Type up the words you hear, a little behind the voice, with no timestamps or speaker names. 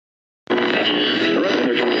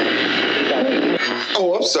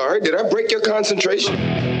Oh, I'm sorry. Did I break your concentration?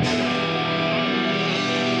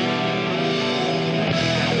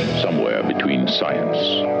 Somewhere between science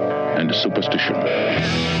and superstition.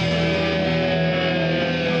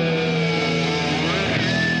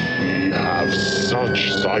 We have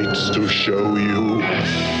such sights to show you.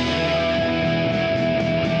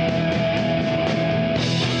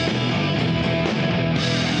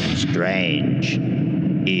 Strange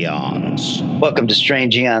Eons. Welcome to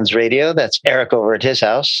Strange Eons Radio. That's Eric over at his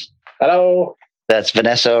house. Hello. That's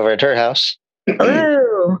Vanessa over at her house.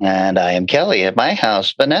 Hello. And I am Kelly at my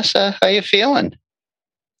house. Vanessa, how you feeling?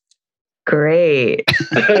 Great.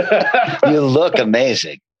 You look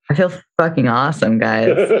amazing. I feel fucking awesome,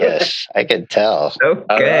 guys. Yes, I could tell. So good.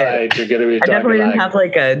 All right, you're going to be I talking definitely didn't like... have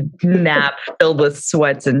like a nap filled with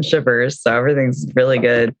sweats and shivers, so everything's really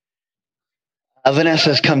good.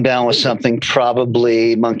 Vanessa's come down with something,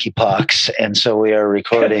 probably monkeypox, and so we are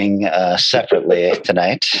recording separately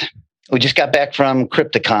tonight. We just got back from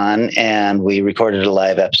Crypticon, and we recorded a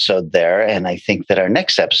live episode there, and I think that our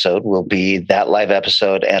next episode will be that live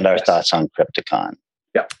episode and our thoughts on Crypticon.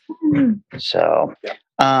 Yeah. So,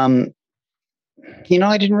 I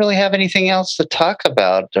didn't really have anything else to talk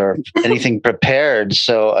about or anything prepared,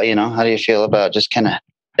 so, how do you feel about just kind of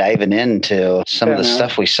diving into some of the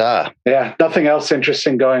stuff we saw? Yeah, nothing else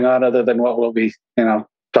interesting going on other than what we'll be,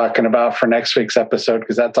 talking about for next week's episode,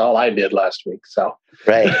 because that's all I did last week. So,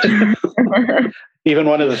 right. Even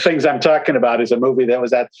one of the things I'm talking about is a movie that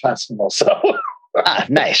was at the festival. So,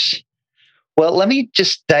 nice. Well, let me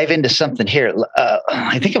just dive into something here.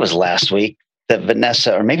 I think it was last week that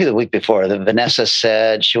Vanessa, or maybe the week before, that Vanessa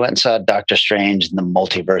said she went and saw Doctor Strange in the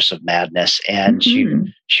Multiverse of Madness, and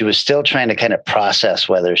she was still trying to kind of process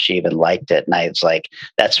whether she even liked it. And I was like,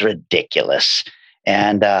 that's ridiculous.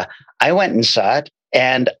 And I went and saw it,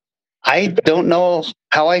 and I don't know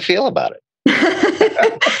how I feel about it.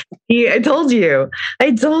 Yeah, I told you.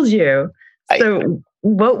 So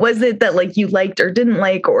what was it that you liked or didn't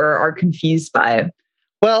like or are confused by?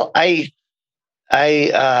 Well, I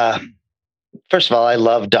first of all, I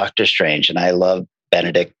love Doctor Strange, and I love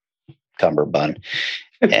Benedict Cumberbatch,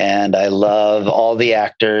 and I love all the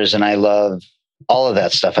actors, and I love all of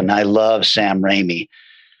that stuff, and I love Sam Raimi.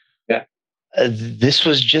 Yeah, I thought this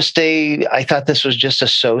was just a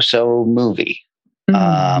so-so movie.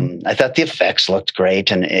 I thought the effects looked great,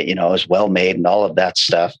 and it was well made, and all of that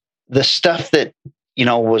stuff. The stuff that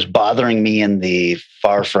was bothering me in the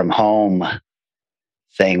Far From Home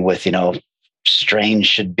thing with Strange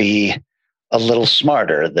should be a little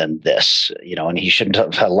smarter than this, and he shouldn't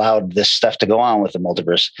have allowed this stuff to go on with the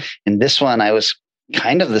multiverse. In this one, I was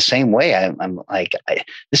kind of the same way. I'm like,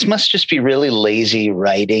 this must just be really lazy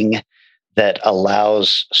writing that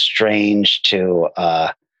allows Strange to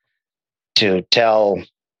tell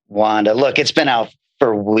Wanda, look, it's been out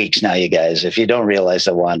for weeks now, you guys. If you don't realize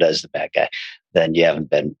that Wanda is the bad guy, then you haven't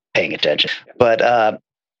been paying attention. But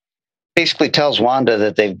basically tells Wanda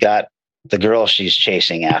that they've got the girl she's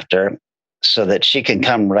chasing after, so that she can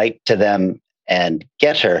come right to them and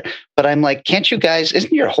get her. But I'm like, can't you guys,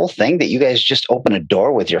 isn't your whole thing that you guys just open a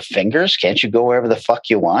door with your fingers? Can't you go wherever the fuck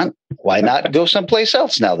you want? Why not go someplace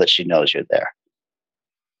else now that she knows you're there?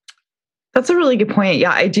 That's a really good point.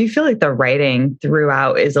 Yeah, I do feel like the writing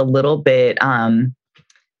throughout is a little bit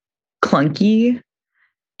clunky,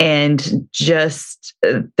 and just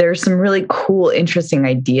there's some really cool, interesting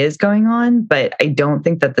ideas going on, but I don't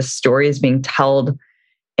think that the story is being told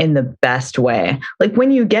in the best way. Like when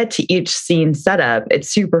you get to each scene setup, it's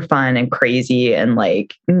super fun and crazy and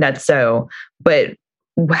nutso, but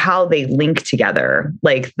how they link together,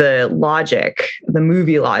 like the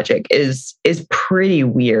movie logic is pretty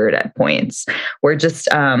weird at points, where just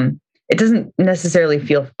it doesn't necessarily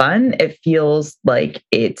feel fun. It feels like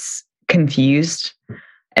it's confused,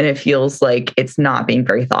 and it feels like it's not being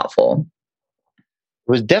very thoughtful.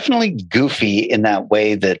 It was definitely goofy in that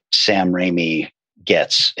way that Sam Raimi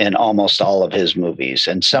gets in almost all of his movies.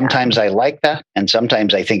 And sometimes I like that, and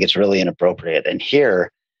sometimes I think it's really inappropriate. And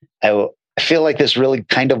here, I feel like this really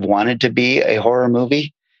kind of wanted to be a horror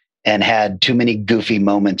movie and had too many goofy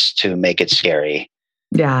moments to make it scary.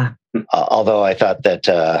 Yeah. Although I thought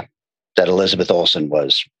that Elizabeth Olsen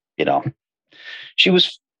was, she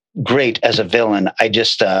was great as a villain. I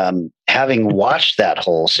just, having watched that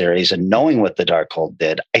whole series and knowing what the Darkhold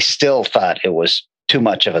did, I still thought it was too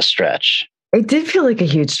much of a stretch. It did feel like a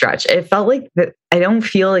huge stretch. It felt like that. I don't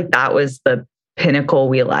feel like that was the pinnacle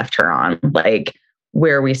we left her on, like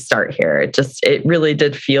where we start here. It really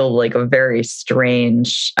did feel like a very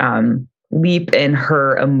strange leap in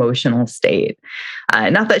her emotional state.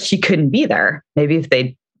 Not that she couldn't be there. Maybe if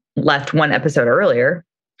they left one episode earlier,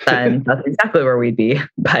 then that's exactly where we'd be.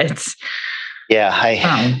 But yeah,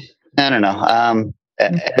 I don't know.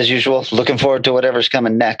 As usual, looking forward to whatever's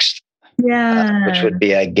coming next. Yeah. Which would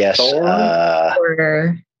be, I guess,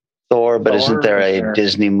 Thor. But isn't there a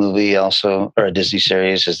Disney movie also, or a Disney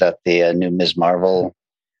series? Is that the new Ms. Marvel?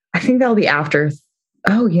 I think that'll be after.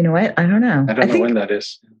 Oh, you know what? I don't know. I don't know when that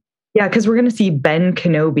is. Yeah, because we're going to see Ben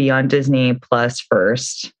Kenobi on Disney Plus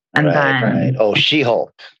first. And then... Oh,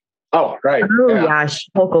 She-Hulk. Oh, right. Oh, yeah.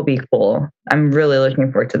 She-Hulk will be cool. I'm really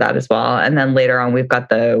looking forward to that as well. And then later on, we've got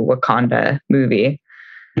the Wakanda movie.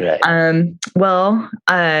 Right. Well,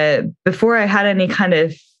 before I had any kind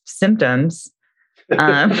of symptoms,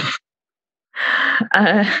 after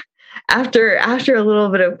a little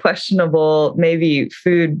bit of questionable, maybe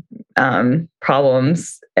food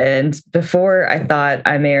problems, and before I thought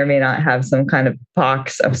I may or may not have some kind of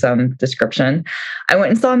pox of some description, I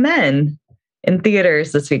went and saw Men in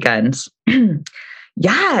theaters this weekend.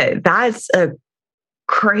 Yeah, that's a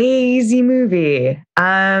crazy movie.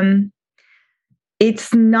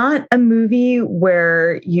 It's not a movie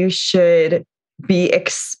where you should be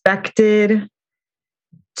expected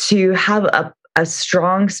to have a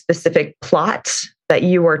strong, specific plot that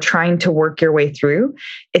you are trying to work your way through.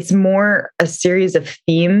 It's more a series of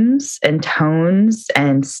themes and tones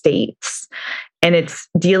and states. And it's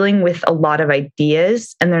dealing with a lot of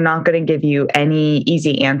ideas, and they're not going to give you any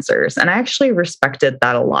easy answers. And I actually respected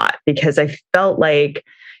that a lot, because I felt like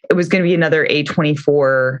it was going to be another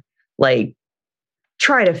A24, like,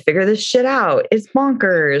 try to figure this shit out. It's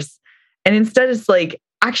bonkers. And instead it's like,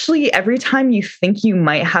 actually, every time you think you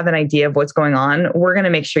might have an idea of what's going on, we're going to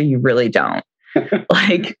make sure you really don't.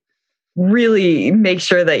 Like, really make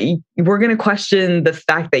sure that we're going to question the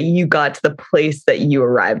fact that you got to the place that you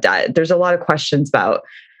arrived at. There's a lot of questions about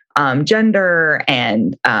gender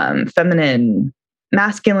and feminine,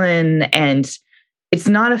 masculine, and it's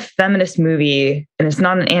not a feminist movie and it's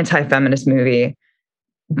not an anti-feminist movie.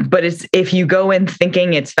 But it's, if you go in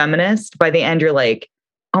thinking it's feminist, by the end, you're like,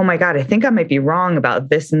 oh my God, I think I might be wrong about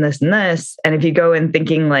this and this and this. And if you go in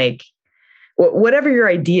thinking like, whatever your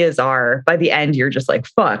ideas are, by the end, you're just like,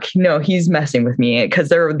 fuck, no, he's messing with me, because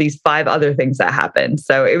there were these 5 other things that happened.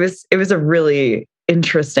 So it was a really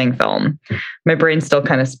interesting film. My brain's still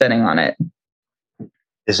kind of spinning on it.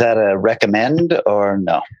 Is that a recommend or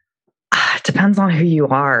no? It depends on who you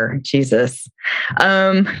are. Jesus.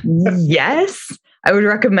 Yes. I would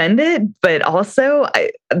recommend it, but also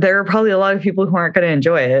there are probably a lot of people who aren't going to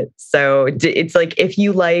enjoy it. So it's like, if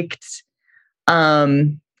you liked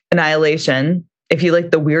Annihilation, if you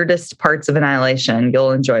like the weirdest parts of Annihilation,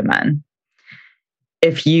 you'll enjoy Men.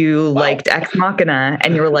 If you liked Ex Machina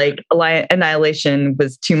and you were like, Annihilation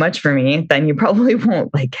was too much for me, then you probably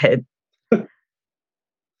won't like it.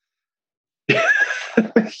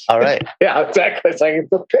 All right. Yeah, exactly. It's like,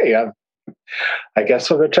 it's okay. I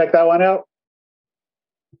guess we'll go check that one out.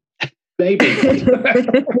 Maybe.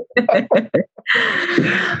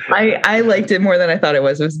 I liked it more than I thought it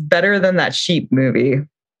was. It was better than that Sheep movie.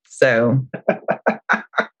 So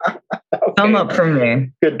thumb up from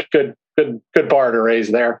me. Good bar to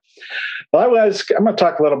raise there. Well, I'm going to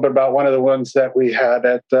talk a little bit about one of the ones that we had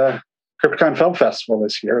at Crypticon Film Festival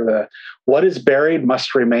this year, the What is Buried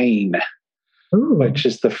Must Remain, which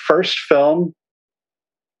is the first film.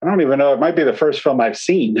 I don't even know. It might be the first film I've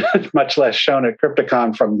seen, much less shown at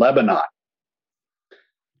Crypticon, from Lebanon.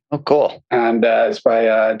 Oh, cool. And it's by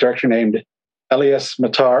a director named Elias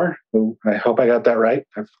Matar, who I hope I got that right.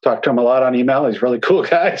 I've talked to him a lot on email. He's a really cool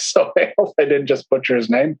guy, so I hope I didn't just butcher his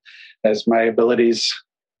name, as my abilities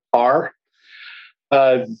are.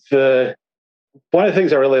 One of the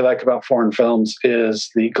things I really like about foreign films is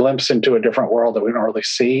the glimpse into a different world that we don't really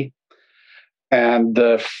see. And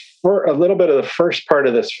for a little bit of the first part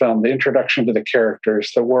of this film, the introduction to the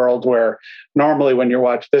characters, the world where normally when you're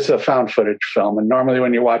watching, this is a found footage film, and normally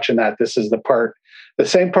when you're watching that, this is the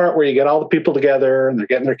same part where you get all the people together and they're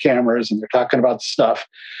getting their cameras and they're talking about the stuff.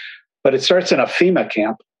 But it starts in a FEMA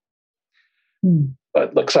camp.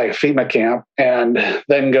 It looks like a FEMA camp, and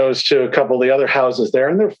then goes to a couple of the other houses there,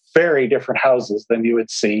 and they're very different houses than you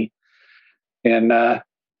would see in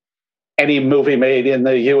any movie made in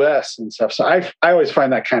the US and stuff. So I always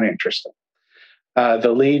find that kind of interesting.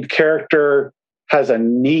 The lead character has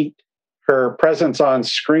her presence on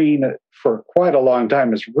screen for quite a long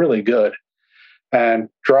time is really good and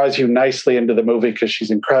draws you nicely into the movie because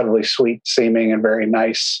she's incredibly sweet seeming and very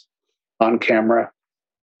nice on camera.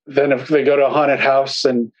 Then if they go to a haunted house,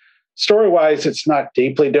 and story-wise, it's not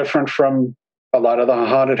deeply different from a lot of the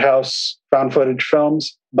haunted house found footage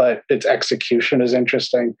films, but its execution is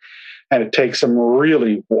interesting. And it takes some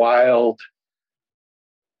really wild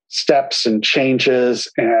steps and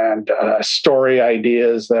changes and story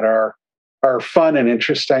ideas that are fun and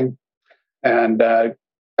interesting. And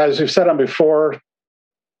as we've said on before,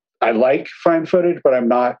 I like found footage, but I'm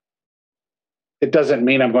not. It doesn't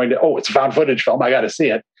mean I'm going to, it's a found footage film, I got to see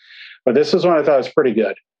it. But this is one I thought was pretty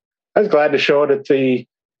good. I was glad to show it at the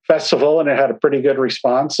festival, and it had a pretty good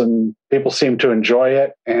response, and people seem to enjoy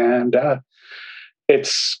it. And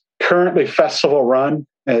it's currently festival run.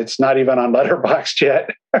 It's not even on Letterboxd yet.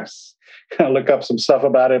 I was going to look up some stuff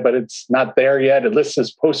about it, but it's not there yet. It lists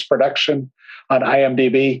as post-production on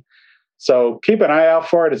IMDb. So keep an eye out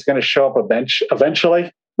for it. It's going to show up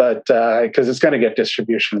eventually, but because it's going to get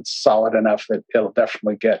distribution, it's solid enough that it'll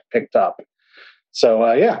definitely get picked up. So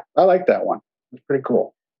I like that one. It's pretty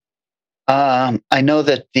cool. I know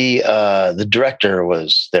that the director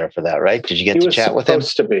was there for that, right? Did you get to chat with him? He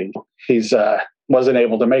was supposed to be. He's wasn't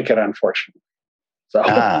able to make it, unfortunately. So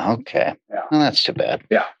okay. Yeah. Well, that's too bad.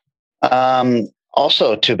 Yeah.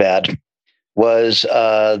 Also too bad was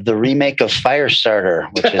the remake of Firestarter,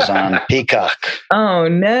 which is on Peacock. Oh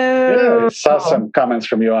no! Yeah, I saw some comments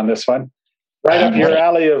from you on this one. Right up your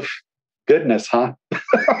alley of goodness, huh?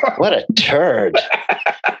 What a turd!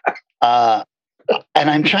 And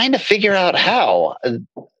I'm trying to figure out how.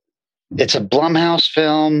 It's a Blumhouse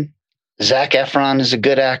film. Zac Efron is a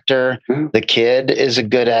good actor. Mm-hmm. The kid is a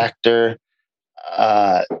good actor.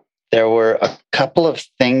 There were a couple of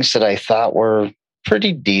things that I thought were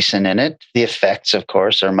pretty decent in it. The effects, of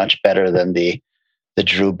course, are much better than the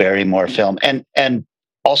Drew Barrymore film. And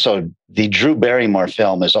also, the Drew Barrymore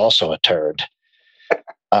film is also a turd.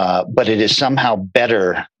 But it is somehow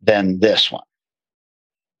better than this one.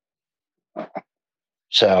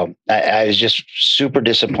 So I was just super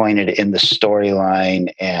disappointed in the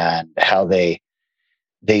storyline and how they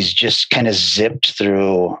just kind of zipped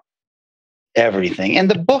through everything.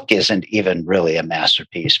 And the book isn't even really a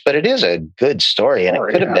masterpiece, but it is a good story, and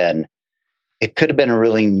it could have been a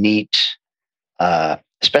really neat,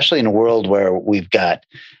 especially in a world where we've got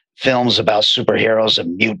films about superheroes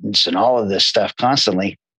and mutants and all of this stuff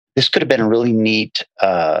constantly. This could have been a really neat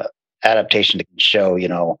adaptation to show,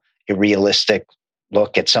 a realistic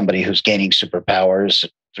look at somebody who's gaining superpowers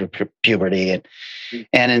through puberty,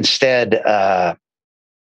 and instead,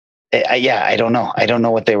 I don't know. I don't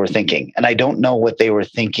know what they were thinking, and I don't know what they were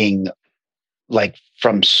thinking, like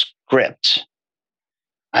from script.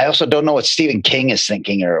 I also don't know what Stephen King is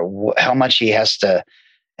thinking, or how much he has to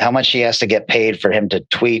get paid for him to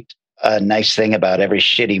tweet a nice thing about every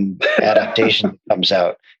shitty adaptation that comes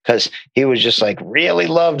out, because he was just like really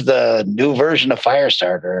loved the new version of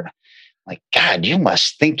Firestarter. Like, God, you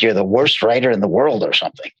must think you're the worst writer in the world or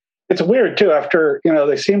something. It's weird too, after,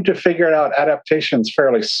 they seem to figure out adaptations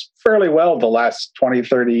fairly well the last 20,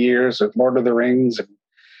 30 years with Lord of the Rings and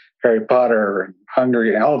Harry Potter and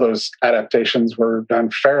Hungry, and all those adaptations were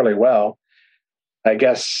done fairly well. I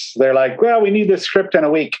guess they're like, well, we need this script in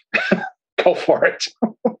a week. Go for it.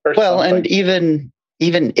 Well, something. And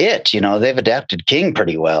even it, they've adapted King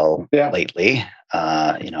pretty well lately.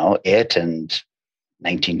 It and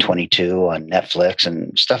 1922 on Netflix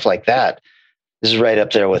and stuff like that. This is right up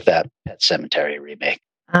there with that Pet Sematary remake.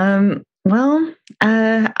 Well,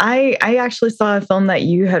 I actually saw a film that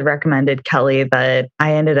you had recommended, Kelly, that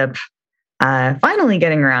I ended up finally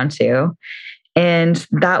getting around to. And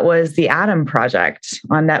that was The Adam Project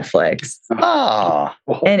on Netflix. Oh.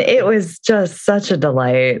 And it was just such a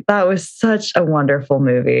delight. That was such a wonderful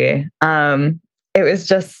movie. It was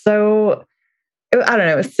just so, I don't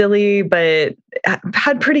know, it was silly, but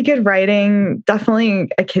had pretty good writing. Definitely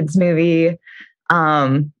a kid's movie,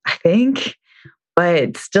 I think,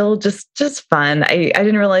 but still just fun. I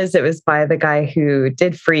didn't realize it was by the guy who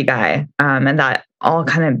did Free Guy, and that all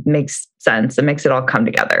kind of makes sense. It makes it all come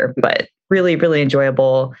together, but really, really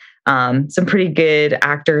enjoyable. Some pretty good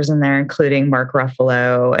actors in there, including Mark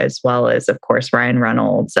Ruffalo, as well as, of course, Ryan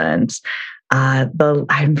Reynolds and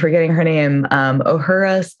I'm forgetting her name,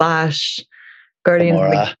 Uhura / Guardians of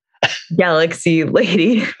the Galaxy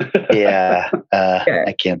lady. Yeah.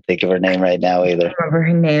 I can't think of her name right now either. I don't remember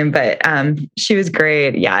her name, but she was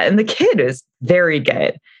great. Yeah. And the kid is very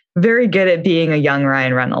good at being a young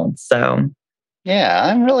Ryan Reynolds. So yeah,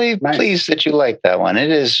 I'm really pleased that you like that one.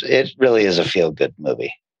 It really is a feel-good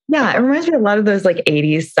movie. Yeah, it reminds me of a lot of those like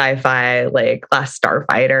 80s sci-fi, like Last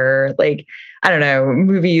Starfighter, like, I don't know,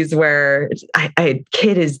 movies where a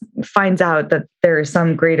kid finds out that there is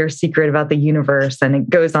some greater secret about the universe, and it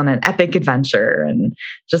goes on an epic adventure, and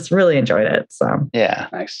just really enjoyed it. So yeah,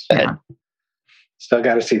 nice. Yeah. Still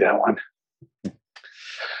got to see that one.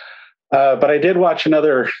 But I did watch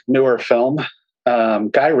another newer film,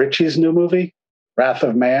 Guy Ritchie's new movie, Wrath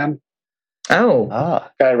of Man. Oh.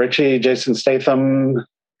 Guy Ritchie, Jason Statham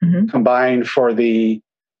combined for the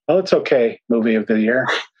It's Okay movie of the year.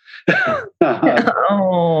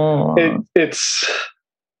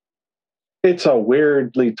 It's a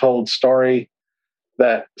weirdly told story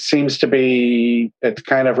that seems to be, it's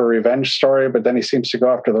kind of a revenge story, but then he seems to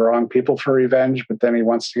go after the wrong people for revenge, but then he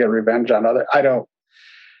wants to get revenge on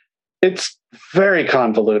it's very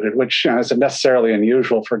convoluted, which isn't necessarily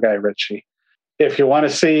unusual for Guy Ritchie. If you want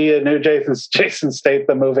to see a new Jason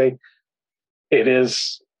Statham movie, it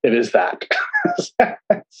is that.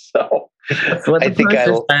 So that's what the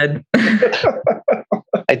poster said.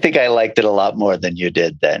 I think I liked it a lot more than you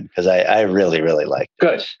did then, because I really, really liked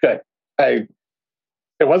it. Good.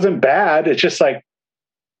 It wasn't bad. It's just like,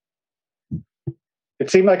 it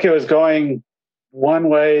seemed like it was going one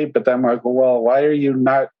way, but then I'm like, well, why are you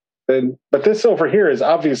not? But this over here is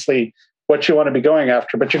obviously what you want to be going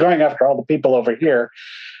after, but you're going after all the people over here.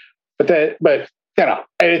 But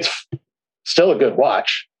it's still a good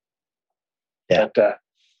watch. Yeah. But,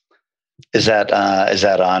 is that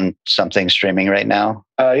on something streaming right now?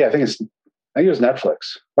 Yeah, I think it was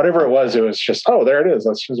Netflix. Whatever it was just, there it is.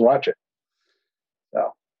 Let's just watch it.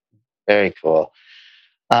 So very cool.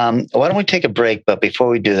 Why don't we take a break? But before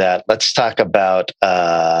we do that, let's talk about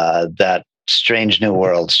that Strange New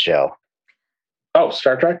Worlds show. Oh,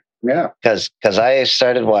 Star Trek? Yeah. Because I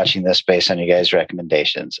started watching this based on you guys'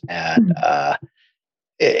 recommendations, and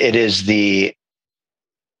it is the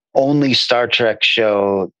only Star Trek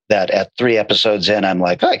show that at 3 episodes in, I'm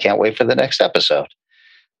like, I can't wait for the next episode.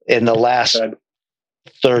 In the last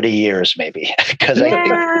 30 years, maybe, because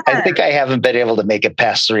I think I haven't been able to make it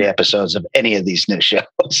past 3 episodes of any of these new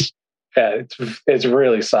shows. Yeah, it's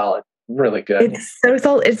really solid. Really good. It's so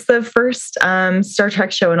solid. It's the first Star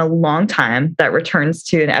Trek show in a long time that returns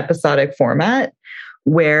to an episodic format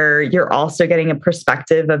where you're also getting a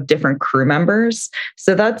perspective of different crew members.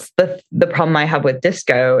 So that's the problem I have with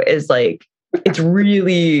Disco is like, it's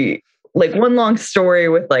really like one long story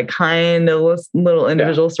with like kind of little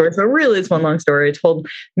individual stories. So really it's one long story told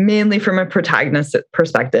mainly from a protagonist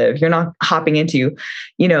perspective. You're not hopping into,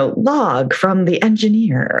 log from the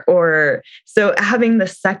engineer or so having the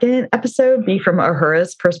second episode be from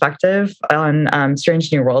Uhura's perspective on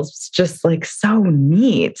Strange New Worlds. It's just like so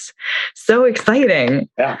neat, so exciting.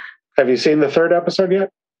 Yeah. Have you seen the 3rd episode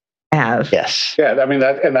yet? I have. Yes. Yeah. I mean,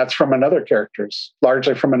 that's from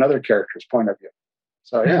largely from another character's point of view.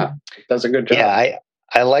 So yeah, it does a good job. Yeah,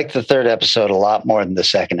 I like the 3rd episode a lot more than the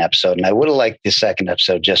 2nd episode, and I would have liked the 2nd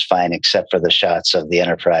episode just fine, except for the shots of the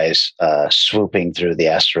Enterprise swooping through the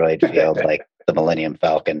asteroid field like the Millennium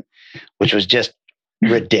Falcon, which was just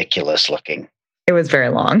ridiculous looking. It was very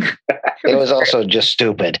long. It was also just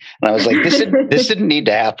stupid, and I was like, this didn't need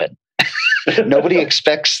to happen. Nobody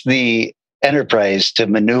expects the Enterprise to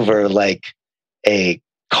maneuver like a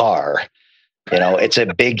car. It's a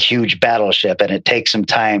big, huge battleship, and it takes some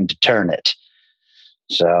time to turn it.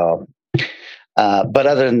 So, but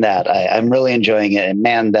other than that, I'm really enjoying it. And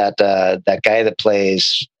man, that guy that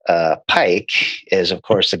plays Pike is, of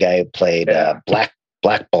course, the guy who played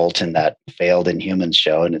Black Bolt in that failed Inhumans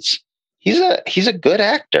show, and he's a good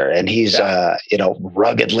actor, and he's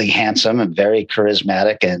ruggedly handsome and very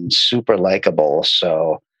charismatic and super likable.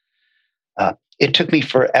 So, it took me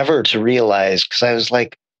forever to realize, because I was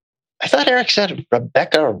like, I thought Eric said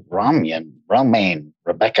Rebecca Romijn.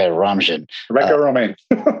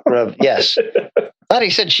 Yes. I thought he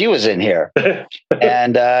said she was in here.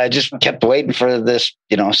 And I just kept waiting for this,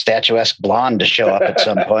 statuesque blonde to show up at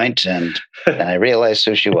some point, and I realized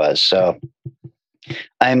who she was. So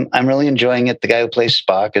I'm really enjoying it. The guy who plays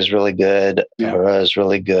Spock is really good. Uhura is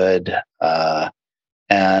really good.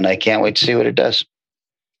 And I can't wait to see what it does.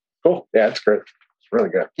 Cool. Yeah, it's great. It's really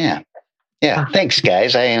good. Yeah. Thanks,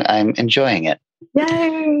 guys. I'm enjoying it.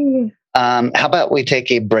 Yay! How about we take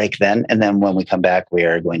a break then, and then when we come back, we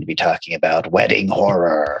are going to be talking about wedding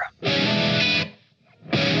horror.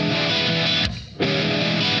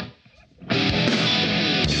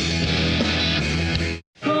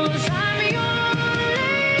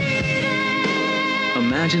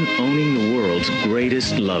 Imagine owning the world's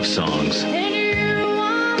greatest love songs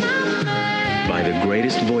by the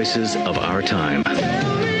greatest voices of our time.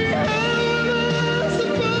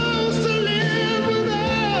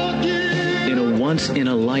 In a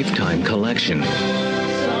once-in-a-lifetime collection.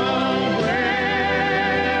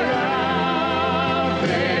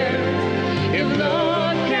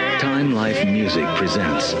 Time Life Music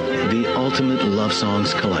presents the Ultimate Love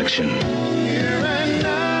Songs Collection.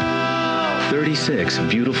 36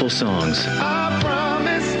 beautiful songs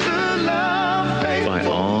by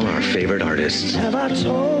all our favorite artists. Have I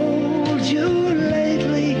told you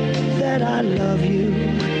lately that I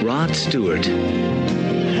Rod Stewart,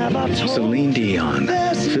 Celine Dion,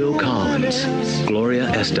 Phil Collins, Gloria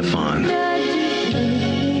Estefan.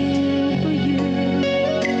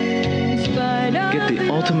 Get the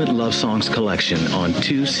Ultimate Love Songs collection on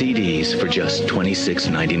 2 CDs for just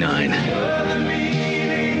 $26.99.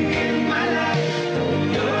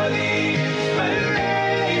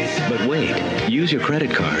 But wait, use your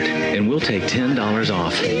credit card and we'll take $10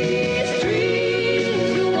 off.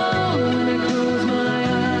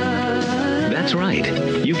 That's right.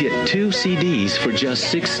 You get 2 CDs for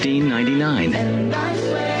just $16.99.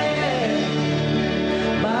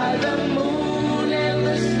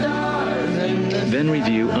 Then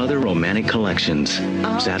review other romantic collections.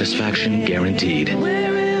 Satisfaction guaranteed.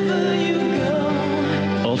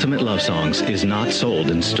 Ultimate Love Songs is not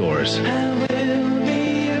sold in stores.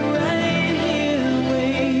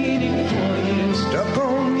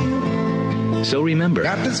 So remember,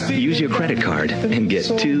 use your credit card and get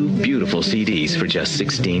 2 beautiful CDs for just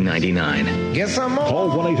 $16.99. Call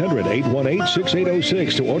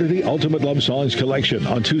 1-800-818-6806 to order the Ultimate Love Songs collection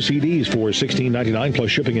on 2 CDs for $16.99 plus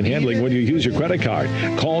shipping and handling when you use your credit card.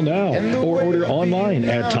 Call now or order online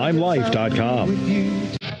at timelife.com.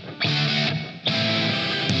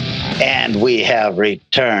 And we have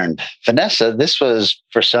returned. Vanessa, this was,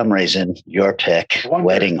 for some reason, your pick,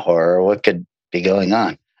 wedding horror. What could be going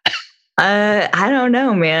on? I don't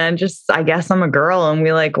know, man. Just, I guess I'm a girl and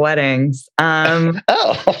we like weddings. Some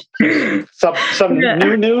new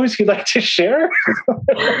news you'd like to share?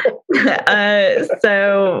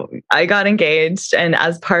 So I got engaged, and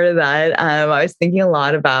as part of that, I was thinking a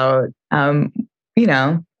lot about,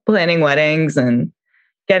 planning weddings and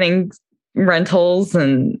getting rentals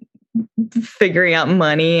and figuring out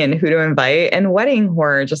money and who to invite, and wedding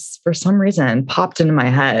horror just for some reason popped into my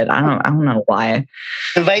head. I don't know why.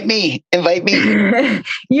 Invite me.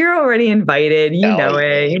 You're already invited. You know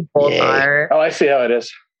it. You both are. Oh, I see how it is.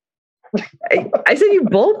 I said you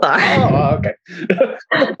both are. Oh, okay.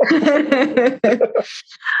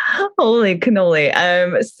 Holy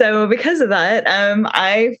cannoli. So because of that,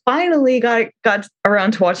 I finally got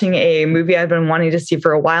around to watching a movie I've been wanting to see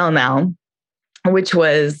for a while now, which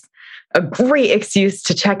was a great excuse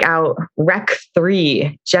to check out Rec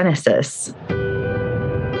 3 Genesis.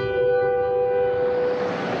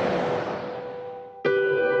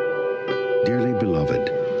 Dearly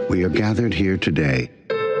beloved, we are gathered here today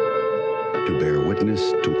to bear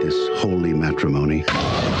witness to this holy matrimony,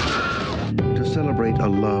 to celebrate a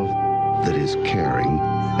love that is caring,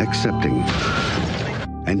 accepting,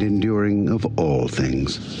 and enduring of all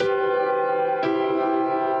things.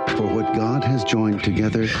 For what God has joined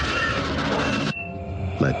together,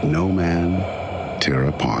 let no man tear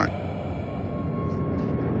apart.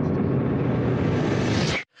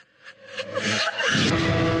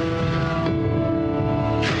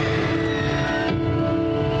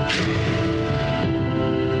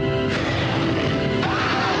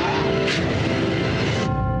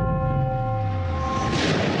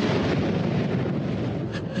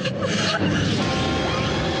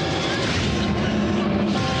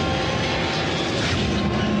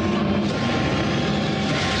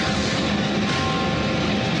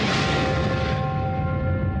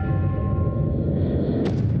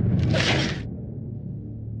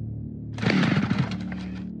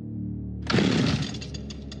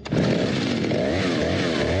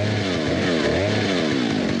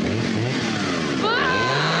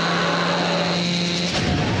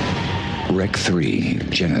 Rec 3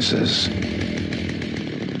 Genesis.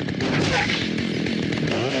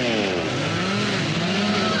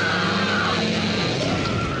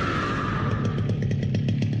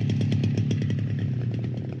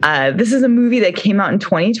 This is a movie that came out in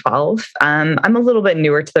 2012. I'm a little bit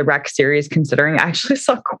newer to the Rec series, considering I actually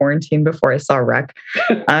saw Quarantine before I saw Rec.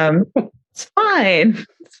 It's fine.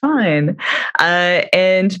 It's fine.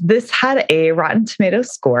 And this had a Rotten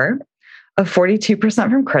Tomatoes score of 42%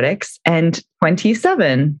 from critics and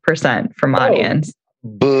 27% from audience.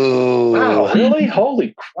 Boo. Wow, really?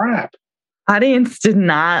 Holy crap. Audience did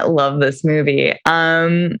not love this movie.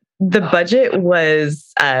 The budget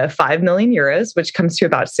was 5 million euros, which comes to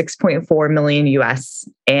about 6.4 million US,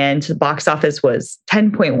 and the box office was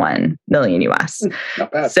 10.1 million US.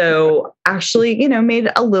 Not bad. So actually,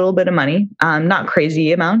 made a little bit of money. Not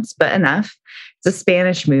crazy amounts, but enough. It's a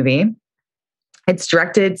Spanish movie. It's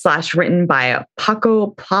directed/written by Paco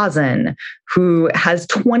Plazan, who has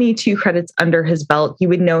 22 credits under his belt. You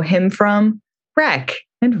would know him from Rec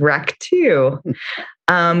and Rec 2.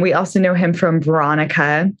 We also know him from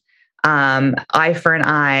Veronica, Eye for an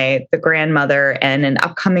Eye, The Grandmother, and an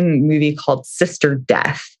upcoming movie called Sister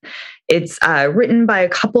Death. It's written by a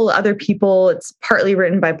couple other people. It's partly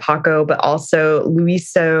written by Paco, but also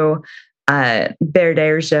Luiso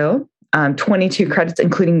Verdejo. 22 credits,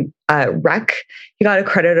 including Rec. He got a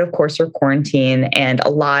credit, of course, for Quarantine and a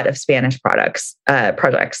lot of Spanish projects.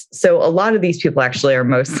 So a lot of these people actually are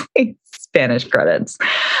mostly Spanish credits.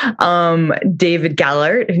 David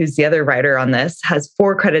Gallert, who's the other writer on this, has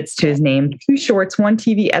 4 credits to his name, 2 shorts, 1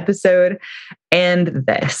 TV episode, and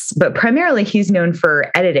this. But primarily, he's known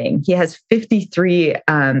for editing. He has 53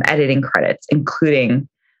 editing credits, including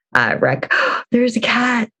Rec. There's a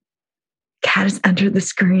cat. Cat has entered the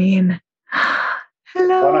screen.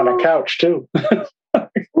 Hello. One on a couch, too.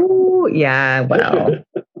 Ooh, yeah, well,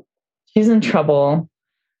 she's in trouble.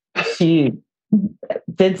 She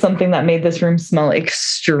did something that made this room smell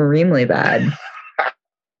extremely bad.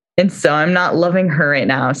 And so I'm not loving her right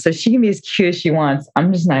now. So she can be as cute as she wants. I'm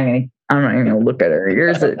not even gonna look at her.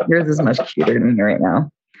 Yours is much cuter than me right now.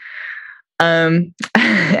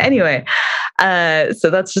 Anyway, so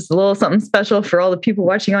that's just a little something special for all the people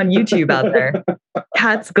watching on YouTube out there.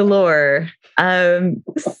 Cats galore.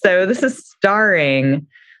 So this is starring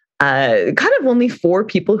kind of only 4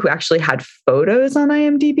 people who actually had photos on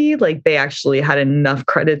IMDb. Like they actually had enough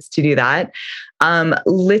credits to do that.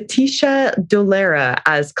 Leticia Dolera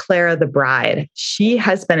as Clara the Bride. She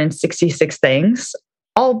has been in 66 things.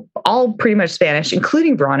 All pretty much Spanish,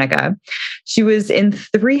 including Veronica. She was in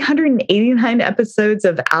 389 episodes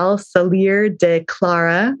of Al Salir de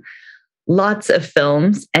Clara, lots of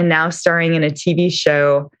films, and now starring in a TV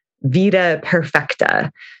show, Vida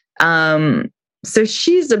Perfecta. So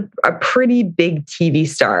she's a pretty big TV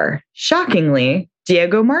star. Shockingly,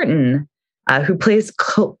 Diego Martin, who plays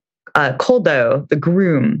Coldo, the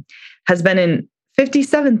groom, has been in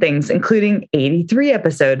 57 things, including 83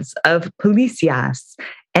 episodes of Policias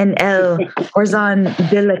and El Orzan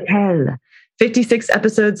de la Tele, 56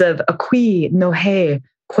 episodes of Aquí no hay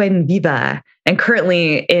quien viva, and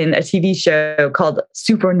currently in a TV show called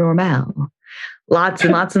Supernormal. Lots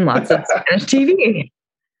and lots and lots of Spanish TV.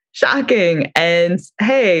 Shocking. And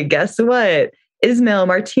hey, guess what? Ismael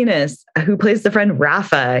Martinez, who plays the friend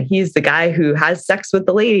Rafa, he's the guy who has sex with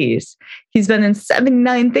the ladies. He's been in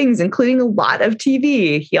 79 things, including a lot of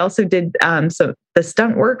TV. He also did the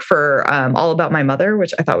stunt work for All About My Mother,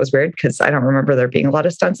 which I thought was weird because I don't remember there being a lot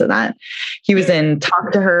of stunts in that. He was in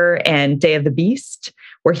Talk to Her and Day of the Beast,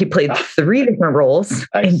 where he played 3 different roles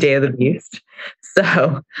in Day of the Beast.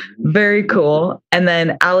 So very cool. And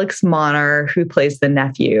then Alex Monar, who plays the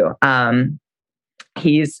nephew.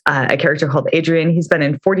 He's a character called Adrian. He's been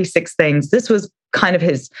in 46 things. This was kind of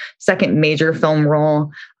his second major film role.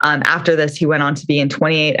 After this, he went on to be in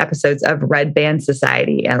 28 episodes of Red Band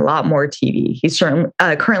Society and a lot more TV. He's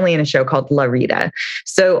currently in a show called La Rita.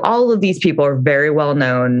 So all of these people are very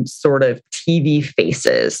well-known sort of TV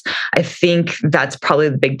faces. I think that's probably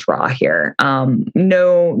the big draw here.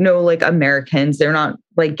 No like Americans. They're not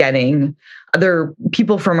like getting other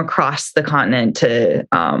people from across the continent to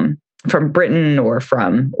from Britain or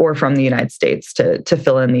from the United States to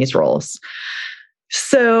fill in these roles.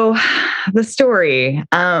 So the story,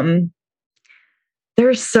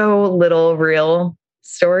 there's so little real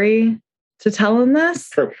story to tell in this.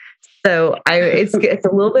 True. So it's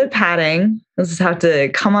a little bit padding. You'll just have to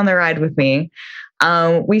come on the ride with me.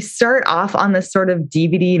 We start off on this sort of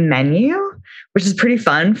DVD menu, which is pretty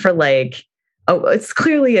fun for it's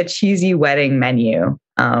clearly a cheesy wedding menu.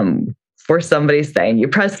 For somebody's thing, you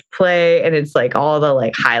press play and it's like all the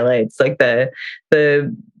like highlights, like the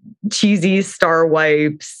cheesy star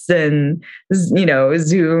wipes and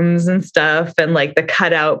zooms and stuff, and like the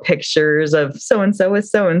cutout pictures of so and so with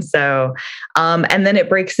so and so, and then it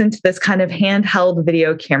breaks into this kind of handheld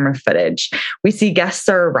video camera footage. We see guests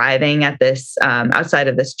are arriving at this outside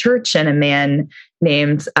of this church, and a man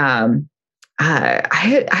named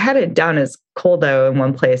I had it down as Coldo in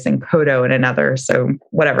one place and Kodo in another. So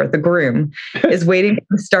whatever, the groom is waiting for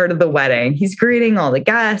the start of the wedding. He's greeting all the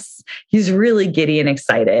guests. He's really giddy and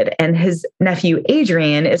excited. And his nephew,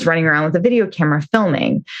 Adrian, is running around with a video camera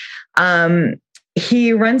filming.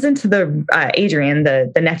 He runs into Adrian,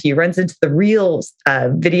 the nephew, runs into the real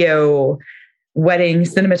video wedding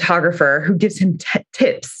cinematographer who gives him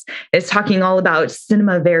tips. It's talking all about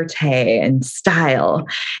cinema verite and style.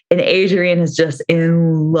 And Adrian is just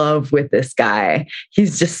in love with this guy.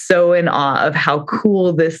 He's just so in awe of how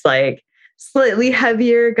cool this like slightly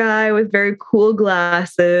heavier guy with very cool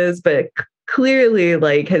glasses, but clearly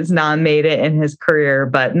like has not made it in his career.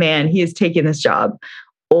 But man, he is taking this job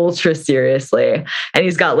ultra seriously. And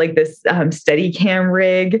he's got like this Steadicam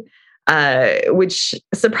rig, which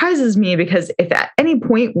surprises me because if at any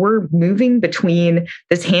point we're moving between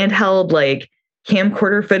this handheld like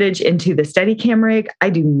camcorder footage into the Steadicam rig. I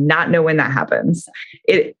do not know when that happens.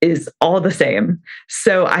 It is all the same.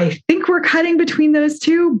 So I think we're cutting between those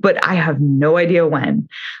two, but I have no idea when.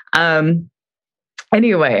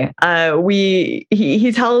 Anyway,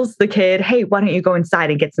 he tells the kid, hey, why don't you go inside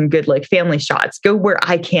and get some good like family shots? Go where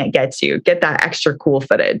I can't get to, get that extra cool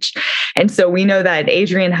footage. And so we know that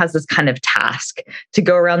Adrian has this kind of task to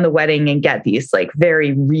go around the wedding and get these like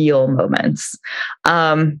very real moments.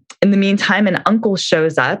 In the meantime, an uncle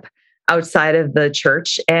shows up outside of the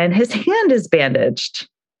church and his hand is bandaged.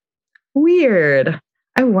 Weird.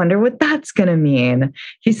 I wonder what that's going to mean.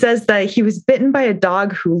 He says that he was bitten by a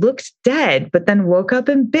dog who looked dead, but then woke up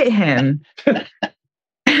and bit him.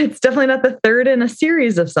 It's definitely not the third in a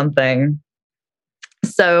series of something.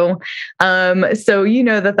 So you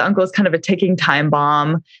know that the uncle is kind of a ticking time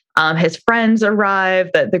bomb. His friends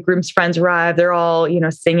arrive, the groom's friends arrive. They're all,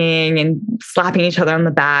 singing and slapping each other on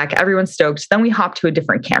the back. Everyone's stoked. Then we hop to a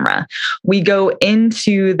different camera. We go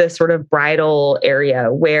into the sort of bridal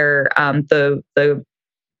area where the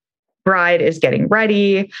bride is getting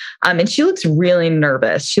ready. And she looks really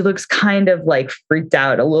nervous. She looks kind of like freaked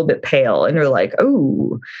out, a little bit pale. And you're like,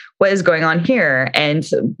 oh, what is going on here? And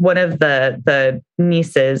one of the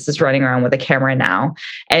nieces is running around with a camera now.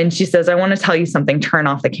 And she says, I want to tell you something, turn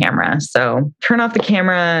off the camera. So turn off the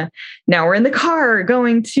camera. Now we're in the car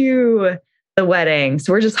going to the wedding.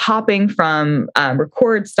 So we're just hopping from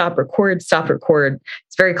record, stop, record, stop, record.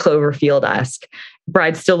 It's very Cloverfield-esque.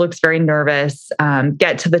 Bride still looks very nervous.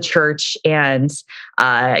 Get to the church and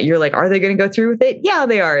you're like, are they going to go through with it? Yeah,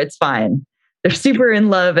 they are. It's fine. They're super in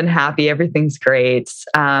love and happy. Everything's great.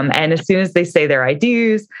 And as soon as they say their I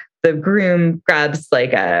do's, the groom grabs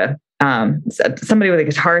like somebody with a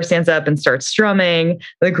guitar stands up and starts strumming.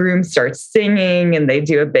 The groom starts singing and they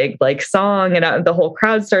do a big like song and the whole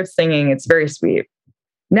crowd starts singing. It's very sweet.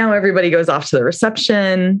 Now everybody goes off to the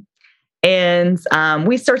reception. And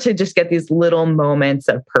we start to just get these little moments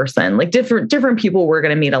of person, like different people we're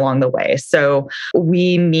going to meet along the way. So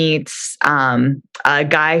we meet a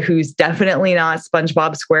guy who's definitely not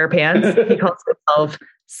SpongeBob SquarePants. He calls himself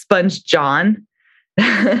Sponge John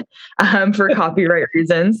for copyright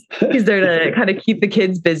reasons. He's there to kind of keep the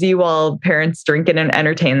kids busy while parents drink and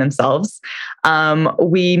entertain themselves.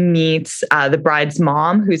 We meet the bride's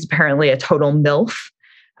mom, who's apparently a total MILF.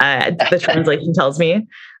 The translation tells me.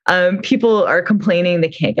 People are complaining they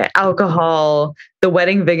can't get alcohol. The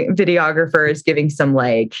wedding videographer is giving some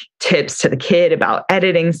like tips to the kid about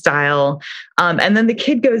editing style. And then the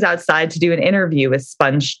kid goes outside to do an interview with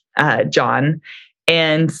Sponge John.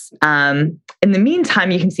 And in the meantime,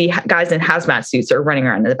 you can see guys in hazmat suits are running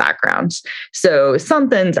around in the background. So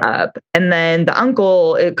something's up. And then the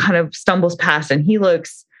uncle, it kind of stumbles past and he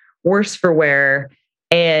looks worse for wear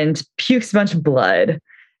and pukes a bunch of blood.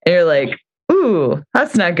 And you're like, ooh,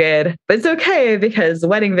 that's not good. But it's okay because the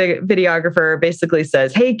wedding videographer basically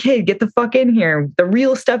says, hey, kid, get the fuck in here. The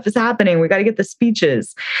real stuff is happening. We got to get the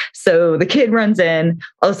speeches. So the kid runs in.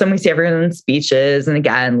 All of a sudden we see everyone's speeches. And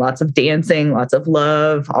again, lots of dancing, lots of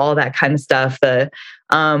love, all that kind of stuff.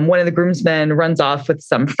 One of the groomsmen runs off with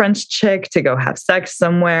some French chick to go have sex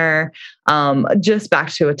somewhere. Just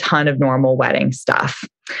back to a ton of normal wedding stuff.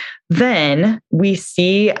 Then we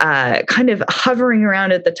see kind of hovering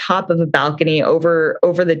around at the top of a balcony over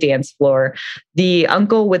the dance floor. The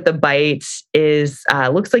uncle with the bite is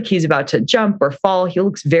looks like he's about to jump or fall. He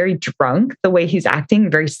looks very drunk the way he's acting,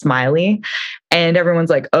 very smiley. And everyone's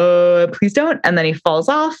like, oh, please don't. And then he falls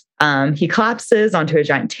off. He collapses onto a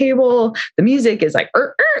giant table. The music is like,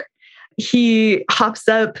 He hops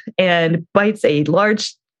up and bites a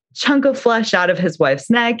large chunk of flesh out of his wife's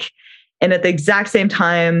neck. And at the exact same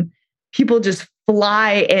time, people just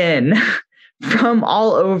fly in from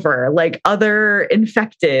all over, like other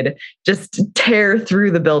infected, just tear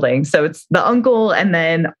through the building. So it's the uncle and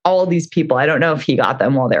then all these people. I don't know if he got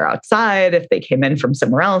them while they're outside, if they came in from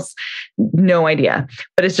somewhere else, no idea.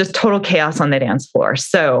 But it's just total chaos on the dance floor.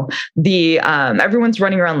 So everyone's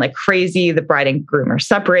running around like crazy. The bride and groom are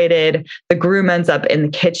separated. The groom ends up in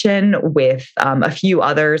the kitchen with a few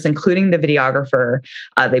others, including the videographer.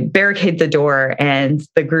 They barricade the door and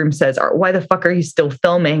the groom says, why the fuck are you still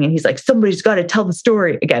filming? And he's like, somebody's got to tell the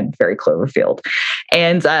story. Again, very Cloverfield.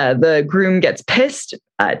 And the groom gets pissed,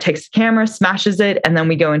 takes the camera, smashes it, and then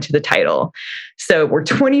we go into the title. So we're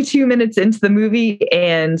 22 minutes into the movie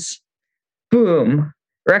and boom,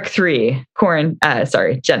 Rec 3,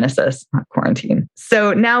 Genesis, not quarantine.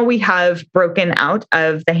 So now we have broken out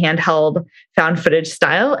of the handheld found footage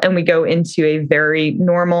style and we go into a very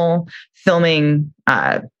normal filming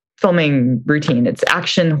routine. It's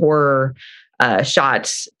action horror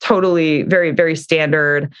shot totally very, very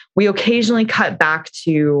standard. We occasionally cut back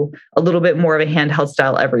to a little bit more of a handheld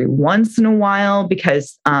style every once in a while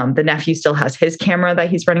because the nephew still has his camera that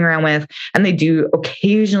he's running around with. And they do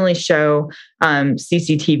occasionally show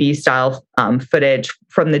CCTV style footage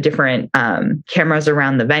from the different cameras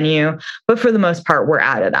around the venue. But for the most part, we're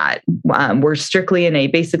out of that. We're strictly in a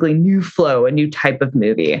basically new flow, a new type of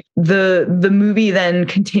movie. The movie then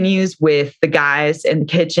continues with the guys in the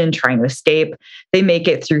kitchen trying to escape. They make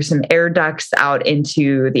it through some air ducts out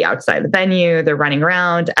into the outside of the venue. They're running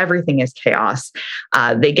around. Everything is chaos.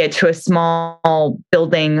 They get to a small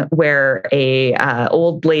building where a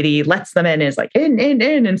old lady lets them in, is like, in,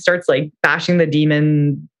 and starts like bashing the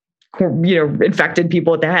demon, infected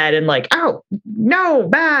people with the head and like, oh, no,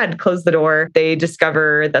 bad, close the door. They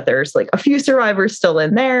discover that there's like a few survivors still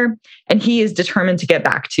in there, and he is determined to get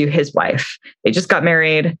back to his wife. They just got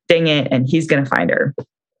married, dang it, and he's going to find her.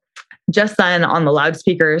 Just then on the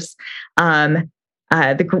loudspeakers,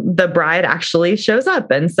 the bride actually shows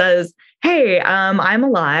up and says, hey, I'm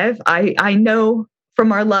alive. I know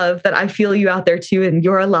from our love that I feel you out there too, and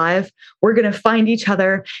you're alive. We're going to find each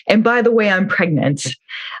other. And by the way, I'm pregnant.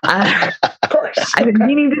 Of course. I've been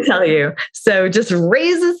meaning to tell you. So just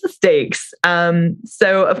raises the stakes.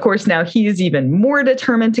 So of course, now he is even more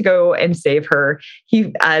determined to go and save her.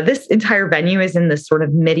 This entire venue is in this sort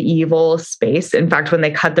of medieval space. In fact, when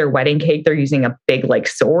they cut their wedding cake, they're using a big like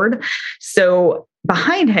sword. So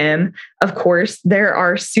behind him, of course, there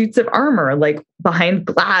are suits of armor, like behind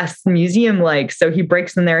glass, museum-like. So he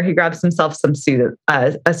breaks in there, he grabs himself a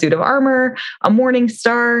suit of armor, a morning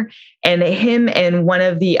star, and him and one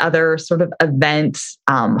of the other sort of event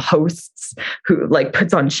hosts who like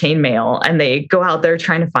puts on chainmail, and they go out there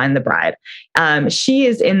trying to find the bride. She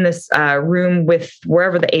is in this room with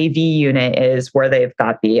wherever the AV unit is, where they've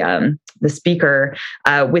got the speaker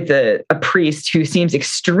with a priest who seems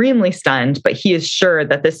extremely stunned, but he is sure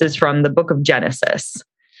that this is from the book of Genesis.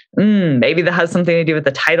 Maybe that has something to do with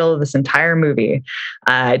the title of this entire movie.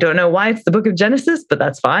 I don't know why it's the book of Genesis, but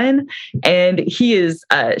that's fine. And he is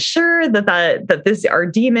sure that these are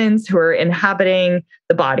demons who are inhabiting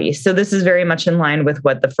the body. So this is very much in line with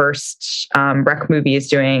what the first Rec movie is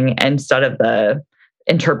doing instead of the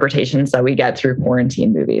interpretations that we get through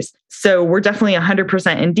quarantine movies. So we're definitely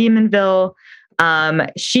 100% in Demonville.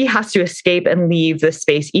 She has to escape and leave the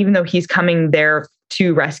space, even though he's coming there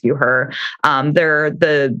to rescue her.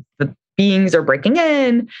 The beings are breaking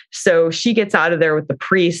in. So she gets out of there with the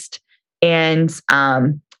priest. And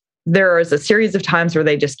there is a series of times where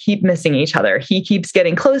they just keep missing each other. He keeps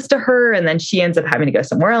getting close to her, and then she ends up having to go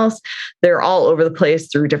somewhere else. They're all over the place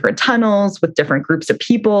through different tunnels with different groups of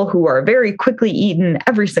people who are very quickly eaten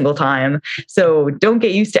every single time. So don't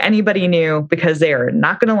get used to anybody new, because they are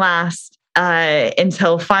not going to last.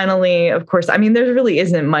 Until finally, of course, I mean, there really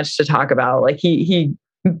isn't much to talk about. Like he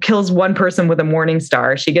kills one person with a morning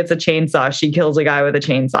star. She gets a chainsaw. She kills a guy with a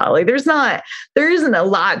chainsaw. Like there isn't a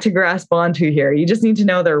lot to grasp onto here. You just need to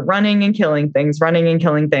know they're running and killing things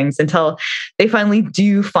until they finally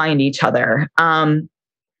do find each other.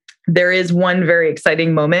 There is one very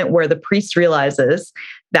exciting moment where the priest realizes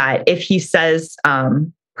that if he says,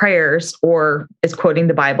 prayers or is quoting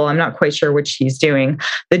the Bible, I'm not quite sure which he's doing,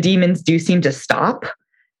 the demons do seem to stop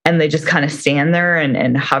and they just kind of stand there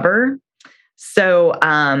and hover. So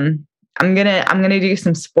I'm gonna do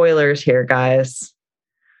some spoilers here, guys.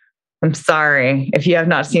 I'm sorry if you have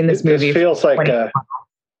not seen this movie. It feels like a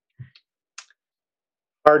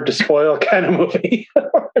hard to spoil kind of movie,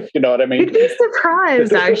 if you know what I mean. You'd be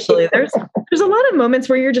surprised, actually. There's a lot of moments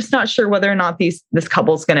where you're just not sure whether or not this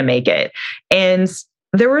couple's going to make it. And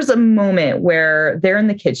there was a moment where they're in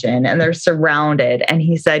the kitchen and they're surrounded, and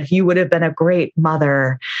he said, "You would have been a great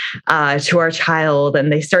mother to our child."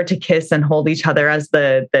 And they start to kiss and hold each other as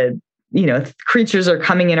the creatures are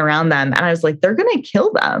coming in around them. And I was like, they're going to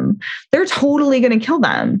kill them. They're totally going to kill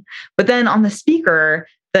them. But then on the speaker,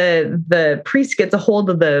 the priest gets a hold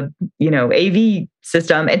of the AV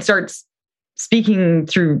system and starts speaking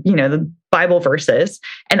through the Bible verses,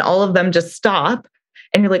 and all of them just stop.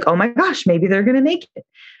 And you're like, oh my gosh, maybe they're going to make it.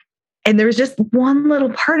 And there's just one little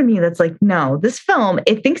part of me that's like, no, this film,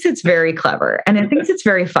 it thinks it's very clever and it thinks it's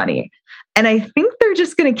very funny. And I think they're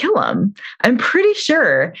just going to kill him. I'm pretty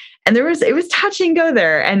sure. And it was touch and go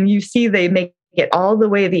there. And you see, they make it all the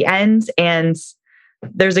way to the end. And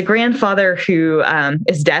there's a grandfather who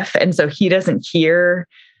is deaf. And so he doesn't hear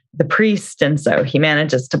the priest. And so he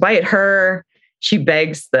manages to bite her. She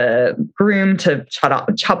begs the groom to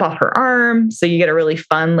chop off her arm. So you get a really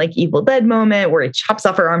fun, like Evil Dead moment where he chops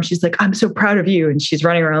off her arm. She's like, "I'm so proud of you." And she's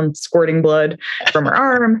running around squirting blood from her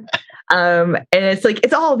arm. And it's like,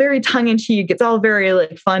 it's all very tongue in cheek. It's all very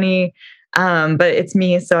like funny. But it's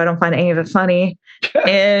me, so I don't find any of it funny.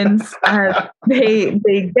 And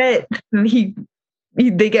they get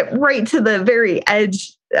right to the very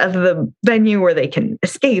edge of the venue where they can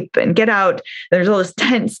escape and get out. There's all this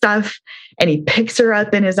tent stuff, and he picks her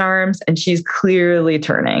up in his arms, and she's clearly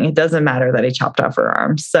turning. It doesn't matter that he chopped off her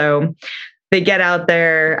arms. So they get out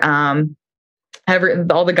there.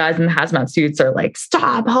 All the guys in the hazmat suits are like,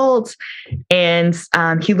 stop, halt. And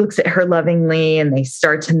he looks at her lovingly, and they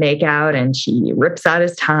start to make out, and she rips out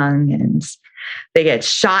his tongue, and they get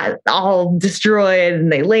shot, all destroyed,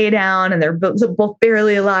 and they lay down, and they're both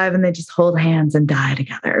barely alive, and they just hold hands and die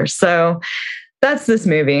together. So that's this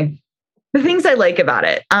movie. The things I like about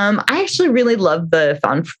it. I actually really love the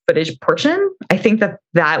found footage portion. I think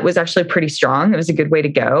that was actually pretty strong. It was a good way to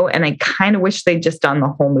go. And I kind of wish they'd just done the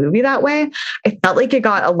whole movie that way. I felt like it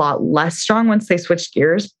got a lot less strong once they switched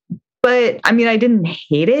gears. But I mean, I didn't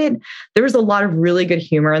hate it. There was a lot of really good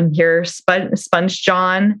humor in here. Sponge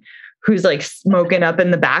John, who's like smoking up in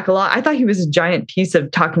the back a lot. I thought he was a giant piece of